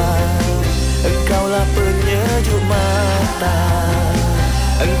keluarga, engkaulah penyejuk mata,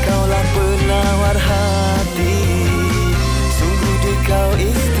 engkaulah penawar hati, sungguh kau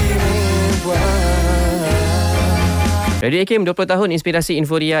istimewa. Radio IKIM 20 tahun Inspirasi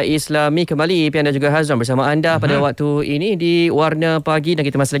Inforia Islami kembali Pian dan juga Hazwan bersama anda pada waktu ini di Warna Pagi, dan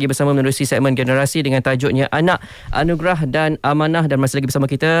kita masih lagi bersama menerusi segmen generasi dengan tajuknya Anak, Anugerah dan Amanah, dan masih lagi bersama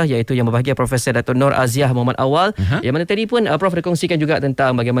kita iaitu yang berbahagia Profesor Dato' Nur Aziah Muhammad Awal, yang mana tadi pun Prof berkongsikan juga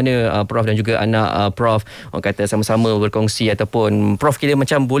tentang bagaimana Prof dan juga anak Prof orang kata sama-sama berkongsi ataupun Prof kira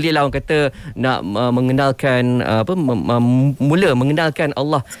macam boleh lah orang kata nak mengenalkan mula mengenalkan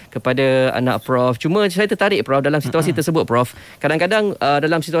Allah kepada anak Prof. Cuma saya tertarik Prof dalam situasi tersebut Prof. Kadang-kadang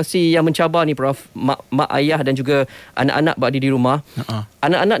dalam situasi yang mencabar ni Prof, mak ayah dan juga anak-anak berada di rumah.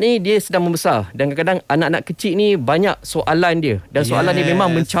 Anak-anak ni dia sedang membesar, dan kadang-kadang anak-anak kecil ni banyak soalan dia, dan soalan ni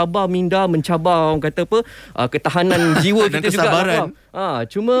memang mencabar minda, mencabar orang kata apa ketahanan jiwa kita juga Prof.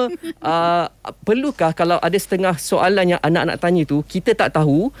 Cuma perlukah kalau ada setengah soalan yang anak-anak tanya tu kita tak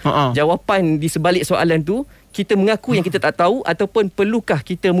tahu jawapan di sebalik soalan tu, kita mengaku yang kita tak tahu, ataupun perlukah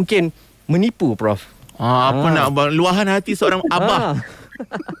kita mungkin menipu Prof? Apa nak luahan hati seorang abah.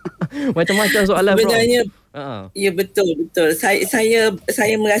 Macam-macam soalan sebenarnya, Prof. Ya betul.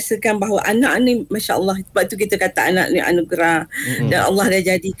 Saya merasakan bahawa anak ni masya-Allah, sebab tu kita kata anak ni anugerah. Dan Allah dah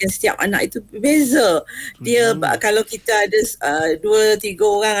jadikan setiap anak itu berbeza. Dia kalau kita ada 2-3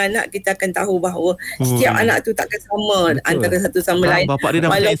 orang anak, kita akan tahu bahawa setiap anak tu takkan sama antara satu sama lain. Bapak dia dah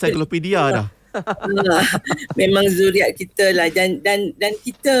macam ensiklopedia dah. Memang zuriat kita lah, dan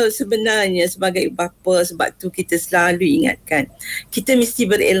kita sebenarnya sebagai bapa, sebab tu kita selalu ingatkan kita mesti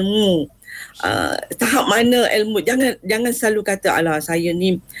berilmu. Tahap mana ilmu, jangan selalu kata alah saya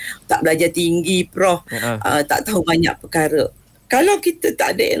ni tak belajar tinggi Prof, tak tahu banyak perkara. Kalau kita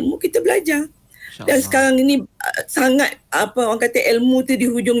tak ada ilmu, kita belajar. Dan sekarang ini sangat orang kata ilmu tu di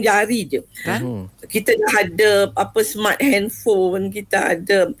hujung jari je. Kita dah ada smart handphone, kita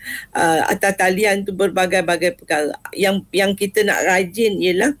ada atas talian tu berbagai-bagai perkara. Yang kita nak rajin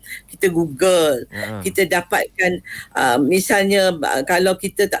ialah kita Google. Kita dapatkan misalnya kalau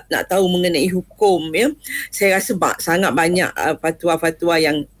kita tak nak tahu mengenai hukum ya, saya rasa sangat banyak fatwa-fatwa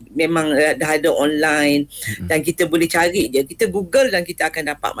yang memang dah ada online, dan kita boleh cari je, kita Google dan kita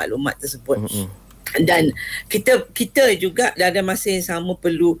akan dapat maklumat tersebut. Dan kita juga dalam masa yang sama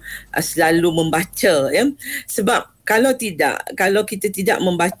perlu selalu membaca ya, sebab kalau kita tidak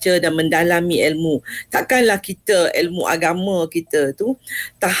membaca dan mendalami ilmu, takkanlah kita ilmu agama kita tu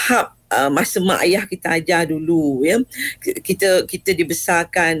tahap masa mak ayah kita ajar dulu, ya. Kita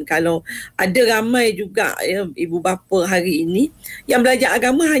dibesarkan. Kalau ada ramai juga, ya, ibu bapa hari ini yang belajar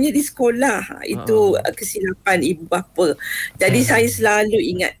agama hanya di sekolah. Itu kesilapan ibu bapa. Jadi saya selalu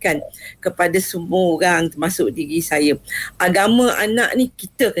ingatkan kepada semua orang, termasuk diri saya, agama anak ni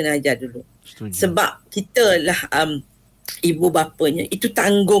kita kena ajar dulu. Setuju. Sebab kita lah ibu bapanya. Itu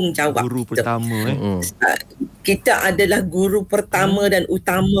tanggungjawab Guru kita. pertama Kita adalah guru pertama dan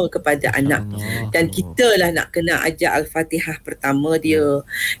utama kepada anak. Dan kita lah nak kena ajar Al-Fatihah pertama dia.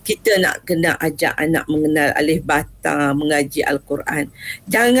 Kita nak kena ajar anak mengenal alif bata, mengaji Al-Quran.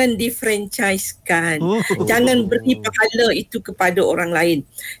 Jangan difranchisekan. Jangan beri pahala itu kepada orang lain.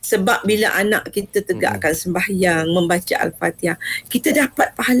 Sebab bila anak kita tegakkan sembahyang, membaca Al-Fatihah, kita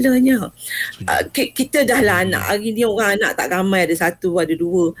dapat pahalanya. Kita dah lah anak. Hari ni orang anak tak ramai, ada satu, ada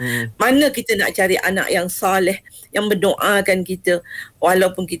dua. Mana kita nak cari anak yang soleh, yang berdoakan kita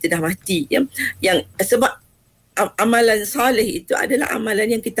walaupun kita dah mati, ya? Yang sebab amalan soleh itu adalah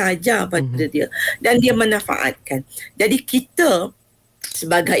amalan yang kita ajar pada dia dan dia manfaatkan. Jadi kita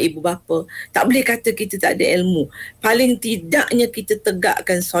sebagai ibu bapa tak boleh kata kita tak ada ilmu. Paling tidaknya kita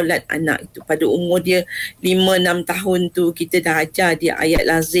tegakkan solat anak itu pada umur dia 5-6 tahun tu, kita dah ajar dia ayat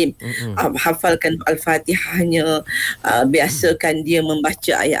lazim, hafalkan Al-Fatihahnya, biasakan dia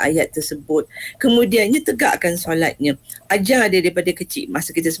membaca ayat-ayat tersebut. Kemudiannya tegakkan solatnya, ajar dia daripada kecil.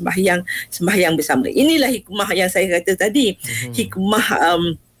 Masa kita sembahyang bersama. Inilah hikmah yang saya kata tadi, hikmah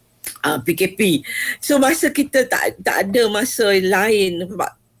PKP. So masa kita tak ada masa lain,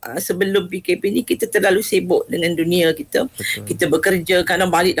 sebelum PKP ni kita terlalu sibuk dengan dunia kita. Betul. Kita bekerja,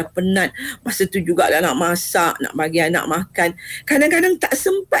 kadang balik dah penat. Masa tu juga dah nak masak, nak bagi anak makan. Kadang-kadang tak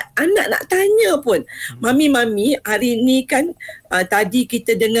sempat anak nak tanya pun. Mami, hari ni kan tadi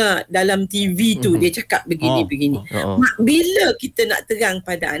kita dengar dalam TV tu dia cakap begini. Mak, bila kita nak terang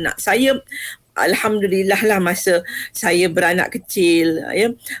pada anak? Saya alhamdulillah lah masa saya beranak kecil,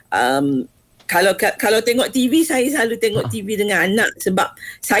 ya. Kalau tengok TV, saya selalu tengok TV dengan anak sebab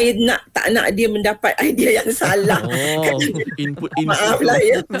saya tak nak dia mendapat idea yang salah. Input. Maaf lah,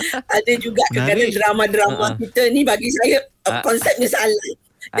 ya. Ada juga kadang-kadang drama-drama kita ni bagi saya konsepnya salah.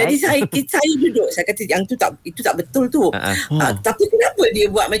 Jadi saya duduk, saya kata itu tak betul tu. Tapi kenapa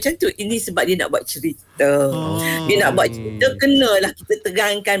dia buat macam tu? Ini sebab dia nak buat cerita. Dia nak buat cerita, kenalah kita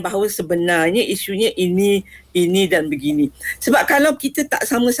terangkan bahawa sebenarnya isunya ini dan begini. Sebab kalau kita tak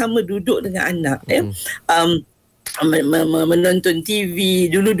sama-sama duduk dengan anak, menonton TV,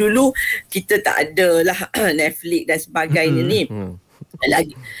 dulu kita tak ada lah Netflix dan sebagainya ni.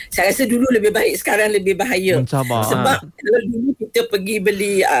 Lagi, saya rasa dulu lebih baik, sekarang lebih bahaya. Mencabar. Sebab kalau dulu kita pergi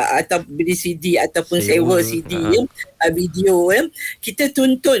beli atau beli CD ataupun sewa CD, video, kita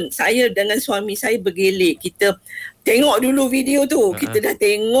tuntun. Saya dengan suami saya bergelik, kita tengok dulu video tu. Kita dah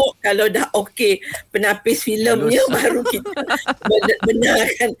tengok, kalau dah okey penapis filmnya, baru kita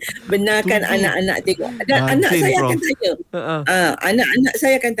benarkan anak-anak tengok. Dan anak saya akan tanya, anak-anak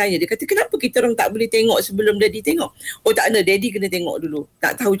saya akan tanya, dia kata, kenapa kita orang tak boleh tengok sebelum daddy tengok? Oh tak ada, daddy kena tengok dulu,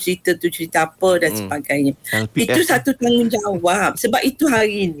 tak tahu cerita tu cerita apa dan sebagainya. Itu satu tanggungjawab. Sebab itu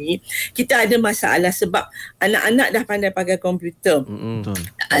hari ini kita ada masalah sebab anak-anak dah pandai pakai komputer.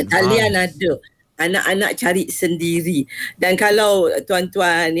 Talian ada, anak-anak cari sendiri. Dan kalau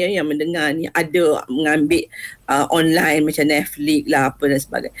tuan-tuan yang mendengar ni ada mengambil online macam Netflix lah apa dan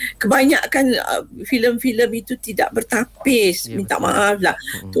sebagainya, kebanyakan filem-filem itu tidak bertapis. Minta maaf lah,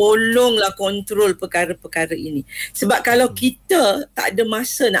 tolonglah kontrol perkara-perkara ini. Sebab kalau kita tak ada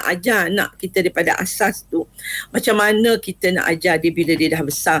masa nak ajar anak kita daripada asas tu, macam mana kita nak ajar dia bila dia dah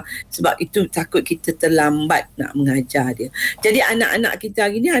besar? Sebab itu takut kita terlambat nak mengajar dia. Jadi anak-anak kita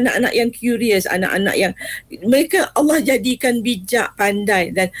hari ni anak-anak yang curious, anak-anak yang mereka Allah jadikan bijak,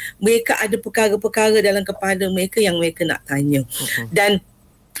 pandai, dan mereka ada perkara-perkara dalam kepala mereka yang mereka nak tanya. Dan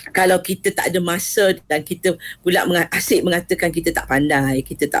kalau kita tak ada masa dan kita pula asyik mengatakan kita tak pandai,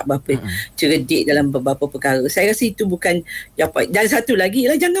 kita tak berapa cerdik dalam beberapa perkara, saya rasa itu bukan jawapan. Dan satu lagi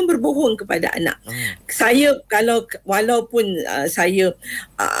ialah jangan berbohong kepada anak. Saya walaupun saya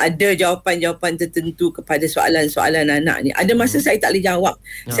ada jawapan-jawapan tertentu kepada soalan-soalan anak ni, ada masa saya tak boleh jawab.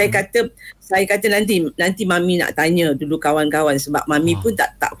 Saya kata nanti mami nak tanya dulu kawan-kawan, sebab mami pun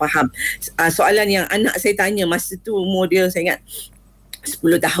tak faham. Soalan yang anak saya tanya masa tu umur dia, saya ingat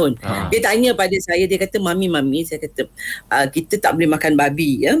 10 tahun. Dia tanya pada saya, dia kata, mami, saya kata, kita tak boleh makan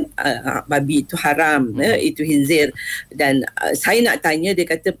babi, ya. Babi itu haram, ya, itu khinzir. Dan saya nak tanya, dia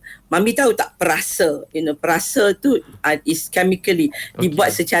kata, mami tahu tak perasa? Perasa tu is chemically,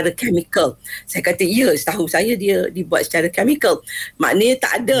 dibuat secara chemical. Saya kata, ya, setahu saya dia dibuat secara chemical. Maknanya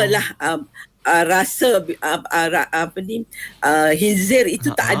tak adalah rasa hinzir itu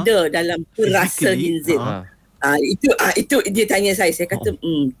tak ada dalam perasa hinzir. Itu dia tanya saya kata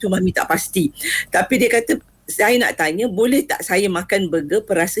tu mami tak pasti. Tapi dia kata saya nak tanya, boleh tak saya makan burger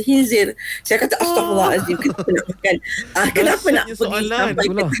perasa hinzir? Saya kata astagfirullahalazim, kenapa nak makan? Kenapa nak pergi sampai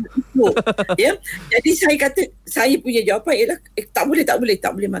ke tahap itu? Ya. Jadi saya kata, saya punya jawapan ialah tak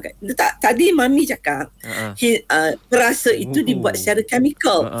boleh makan. Tadi mami cakap perasa itu dibuat secara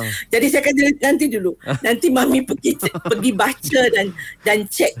chemical. Jadi saya kata nanti mami pergi baca dan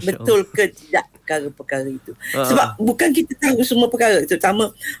cek betul ke tidak perkara-perkara itu. Sebab bukan kita tahu semua perkara,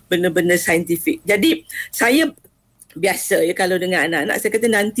 terutama benda-benda saintifik. Jadi saya biasa kalau dengan anak-anak saya kata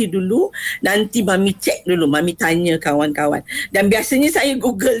nanti mami cek dulu, mami tanya kawan-kawan, dan biasanya saya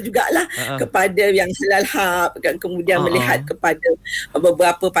Google jugalah kepada yang halal hub, kemudian melihat kepada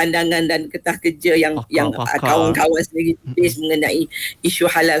beberapa pandangan dan ketah kerja yang kawan-kawan sendiri tulis mengenai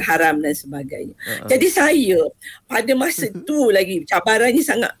isu halal haram dan sebagainya. Jadi saya pada masa tu lagi cabarannya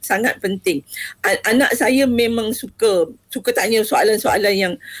sangat penting. Anak saya memang suka tanya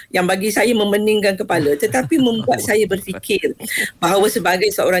soalan-soalan yang bagi saya memeningkan kepala, tetapi membuat saya berfikir bahawa sebagai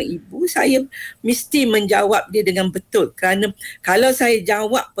seorang ibu saya mesti menjawab dia dengan betul, kerana kalau saya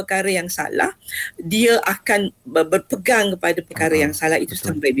jawab perkara yang salah, dia akan berpegang kepada perkara yang salah itu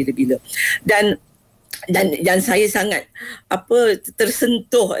sampai bila-bila. Dan saya sangat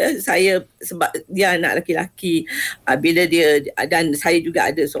tersentuh saya sebab dia anak lelaki, bila dia, dan saya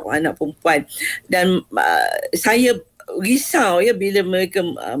juga ada seorang anak perempuan, dan saya risau bila mereka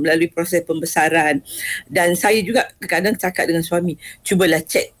melalui proses pembesaran. Dan saya juga kadang cakap dengan suami, cubalah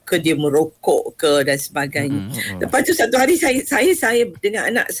cek ke dia merokok ke dan sebagainya. Lepas tu satu hari saya dengan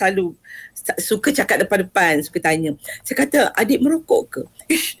anak selalu suka cakap depan-depan, suka tanya. Saya kata, adik merokok ke?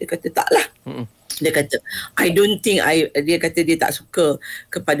 Dia kata taklah. Dia kata, I don't think dia kata dia tak suka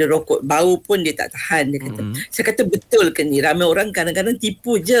kepada rokok, bau pun dia tak tahan, dia kata. Saya kata, betul ke ni? Ramai orang kadang-kadang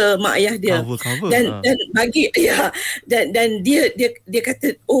tipu je mak ayah dia. Cover. Dan bagi dan dia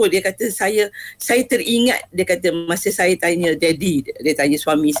kata, dia kata saya teringat, dia kata masa saya tanya daddy, dia tanya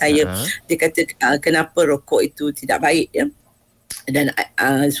suami saya, dia kata kenapa rokok itu tidak baik ya. Dan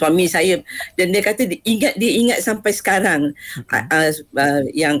suami saya, dan dia kata dia ingat sampai sekarang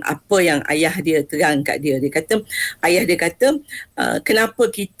yang apa yang ayah dia terang kat dia. Dia kata ayah dia kata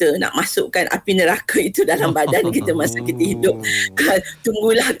kenapa kita nak masukkan api neraka itu dalam badan kita masa kita hidup.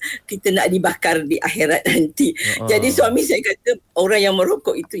 Tunggulah kita nak dibakar di akhirat nanti. Jadi suami saya kata orang yang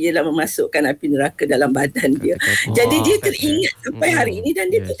merokok itu ialah memasukkan api neraka dalam badan dia. Jadi dia teringat sampai hari ini dan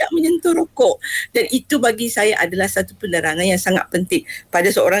dia tidak menyentuh rokok. Dan itu bagi saya adalah satu penerangan yang sangat penting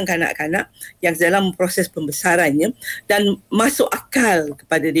pada seorang kanak-kanak yang dalam proses pembesarannya, dan masuk akal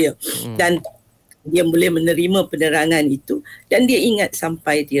kepada dia, dan dia boleh menerima penerangan itu dan dia ingat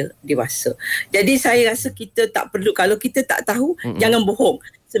sampai dia dewasa. Jadi saya rasa kita tak perlu, kalau kita tak tahu, jangan bohong.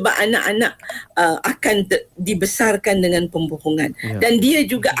 Sebab anak-anak akan dibesarkan dengan pembohongan. Dan dia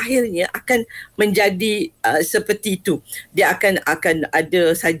juga akhirnya akan menjadi seperti itu. Dia akan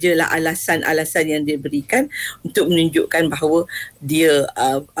ada sajalah alasan-alasan yang dia berikan untuk menunjukkan bahawa dia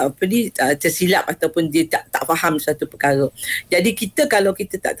tersilap ataupun dia tak faham satu perkara. Jadi kalau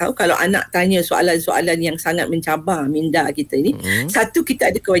kita tak tahu, kalau anak tanya soalan-soalan yang sangat mencabar minda kita ini, satu,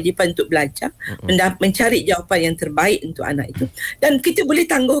 kita ada kewajipan untuk belajar, mencari jawapan yang terbaik untuk anak itu. Dan kita boleh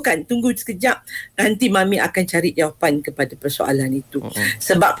tunggu sekejap, nanti mami akan cari jawapan kepada persoalan itu.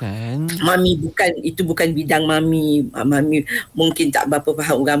 Sebab mami bukan bidang mami. Mami mungkin tak berapa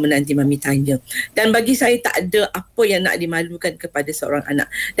faham agama, nanti mami tanya. Dan bagi saya tak ada apa yang nak dimalukan kepada seorang anak.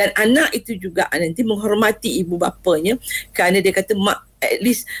 Dan anak itu juga nanti menghormati ibu bapanya, kerana dia kata at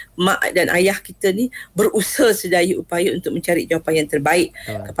least mak dan ayah kita ni berusaha sedaya upaya untuk mencari jawapan yang terbaik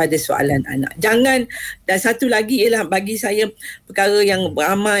kepada soalan anak. Jangan, dan satu lagi ialah bagi saya perkara yang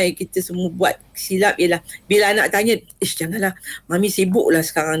ramai kita semua buat silap ialah bila anak tanya, janganlah, mami sibuklah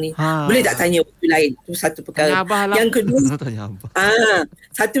sekarang ni. Boleh tak tanya waktu lain? Itu satu perkara. Yang kedua,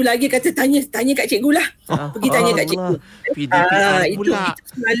 satu lagi kata tanya kat cikgu lah. Pergi tanya kat cikgu. Itu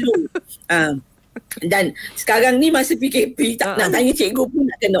selalu. Dan sekarang ni masa PKP tak nak tanya cikgu pun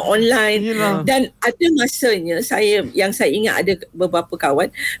nak kena online. Dan ada masanya saya ingat ada beberapa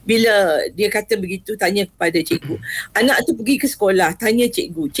kawan, bila dia kata begitu, tanya kepada cikgu, anak tu pergi ke sekolah tanya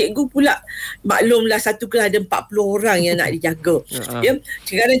cikgu pula maklumlah satu kelas ada 40 orang yang nak dijaga.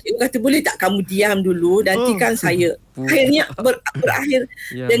 Sekarang cikgu kata, boleh tak kamu diam dulu, nantikan saya. Akhirnya berakhir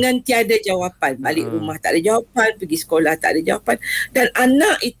dengan tiada jawapan. Balik rumah tak ada jawapan, pergi sekolah tak ada jawapan. Dan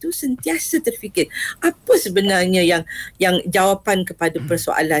anak itu sentiasa terfikir apa sebenarnya yang jawapan kepada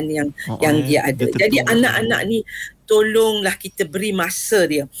persoalan yang dia ada. Jadi anak-anak ni tolonglah kita beri masa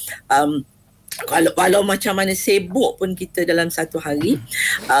dia. Walau macam mana sibuk pun kita dalam satu hari,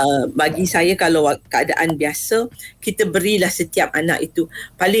 bagi saya kalau keadaan biasa, kita berilah setiap anak itu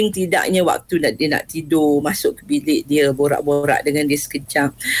paling tidaknya waktu dia nak tidur, masuk ke bilik dia, borak-borak dengan dia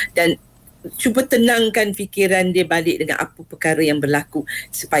sekejap dan cuba tenangkan fikiran dia balik dengan apa perkara yang berlaku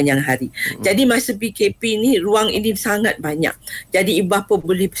sepanjang hari. Jadi masa PKP ni ruang ini sangat banyak. Jadi ibu bapa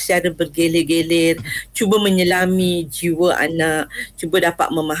boleh secara bergelir-gelir cuba menyelami jiwa anak, cuba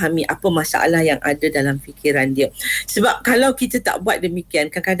dapat memahami apa masalah yang ada dalam fikiran dia. Sebab kalau kita tak buat demikian,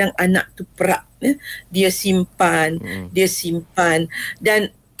 kadang-kadang anak tu perak, dia simpan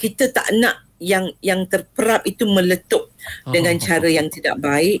dan kita tak nak yang terperap itu meletup dengan cara yang tidak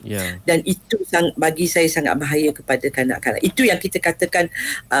baik, dan itu bagi saya sangat bahaya kepada kanak-kanak. Itu yang kita katakan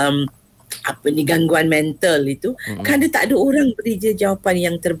gangguan mental itu, kerana tak ada orang beri dia jawapan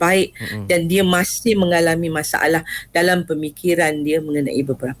yang terbaik dan dia masih mengalami masalah dalam pemikiran dia mengenai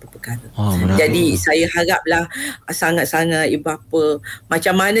beberapa perkara. Jadi saya haraplah sangat-sangat ibu bapa,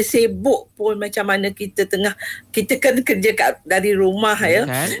 macam mana sibuk pun, macam mana kita kan kerja dari rumah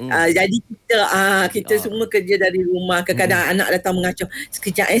jadi kita semua kerja dari rumah. Kadang-kadang anak datang mengacau,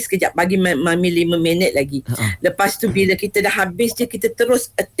 sekejap bagi mami 5 minit lagi. Lepas tu bila kita dah habis je, kita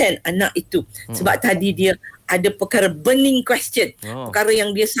terus attend anak itu. Sebab tadi dia ada perkara burning question, perkara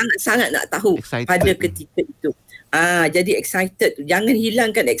yang dia sangat-sangat nak tahu pada ketika itu. Jadi excited, jangan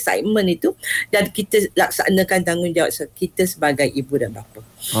hilangkan excitement itu dan kita laksanakan tanggungjawab kita sebagai ibu dan bapa.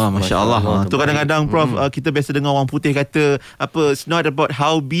 Masya Allah. Tu kadang-kadang Prof, kita biasa dengar orang putih kata it's not about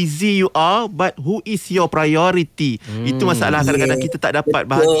how busy you are, but who is your priority. Itu masalah kadang-kadang kita tak dapat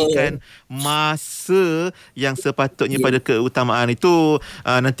bahagikan masa yang sepatutnya pada keutamaan itu.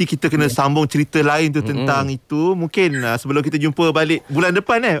 Nanti kita kena sambung cerita lain tu tentang itu. Mungkin sebelum kita jumpa balik bulan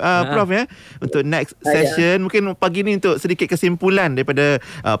depan Prof untuk next session. Mungkin pagi ni untuk sedikit kesimpulan daripada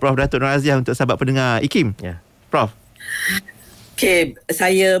Prof Datuk Nur Aziah untuk sahabat pendengar IKIM. Prof. Okay,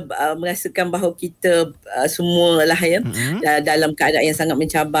 saya merasakan bahawa kita semualah dalam keadaan yang sangat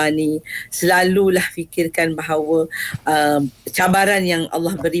mencabar ni, selalulah fikirkan bahawa cabaran yang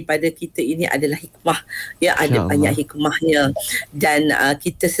Allah beri pada kita ini adalah hikmah. Ada banyak hikmahnya dan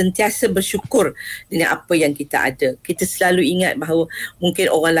kita sentiasa bersyukur dengan apa yang kita ada. Kita selalu ingat bahawa mungkin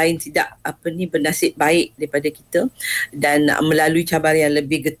orang lain tidak bernasib baik daripada kita dan melalui cabaran yang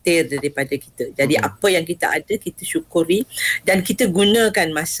lebih getir daripada kita. Jadi apa yang kita ada kita syukuri dan kita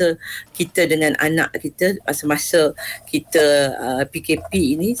gunakan masa kita dengan anak kita, masa kita PKP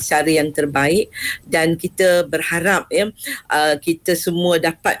ini secara yang terbaik, dan kita berharap kita semua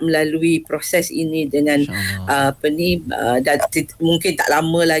dapat melalui proses ini dengan dan mungkin tak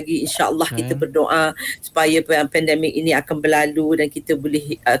lama lagi insya-Allah kita berdoa supaya pandemik ini akan berlalu dan kita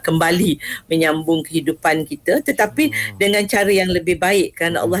boleh kembali menyambung kehidupan kita, tetapi dengan cara yang lebih baik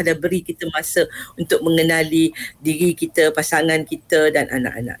kerana Allah dah beri kita masa untuk mengenali diri kita, pasangan kita dan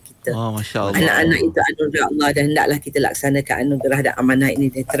anak-anak kita. Masya Allah. Anak-anak itu anugerah Allah dan hendaklah kita laksanakan anugerah dan amanah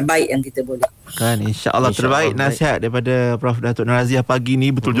ini yang terbaik yang kita boleh. Kan, insya-Allah terbaik. Nasihat daripada Prof Datuk Nur Aziah pagi ni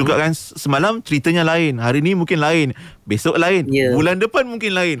betul juga kan. Semalam ceritanya lain, hari ni mungkin lain, besok lain, bulan depan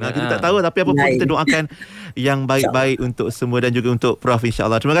mungkin lain. Kita tak tahu, tapi apa pun kita doakan yang baik-baik untuk semua dan juga untuk Prof,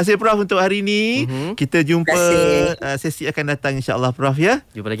 insya-Allah. Terima kasih Prof untuk hari ni. Kita jumpa sesi akan datang insya-Allah Prof ya.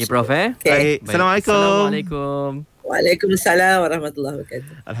 Jumpa lagi Prof Baik. Assalamualaikum. Waalaikumsalam warahmatullahi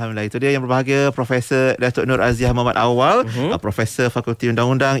wabarakatuh. Alhamdulillah, itu dia yang berbahagia Profesor Datuk Nur Aziah Muhammad Awal, Profesor Fakulti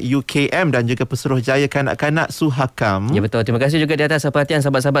Undang-Undang UKM dan juga Pesuruhjaya Kanak-Kanak Suhakam. Ya betul. Terima kasih juga di atas perhatian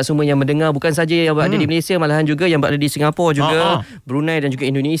sahabat-sahabat semua yang mendengar, bukan saja yang berada di Malaysia, malahan juga yang berada di Singapura juga, Brunei dan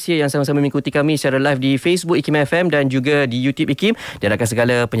juga Indonesia yang sama-sama mengikuti kami secara live di Facebook IKIM FM dan juga di YouTube IKIM. Diharapkan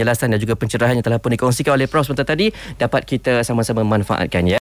segala penjelasan dan juga pencerahan yang telah pun dikongsikan oleh Prof sebentar tadi dapat kita sama-sama manfaatkan ya.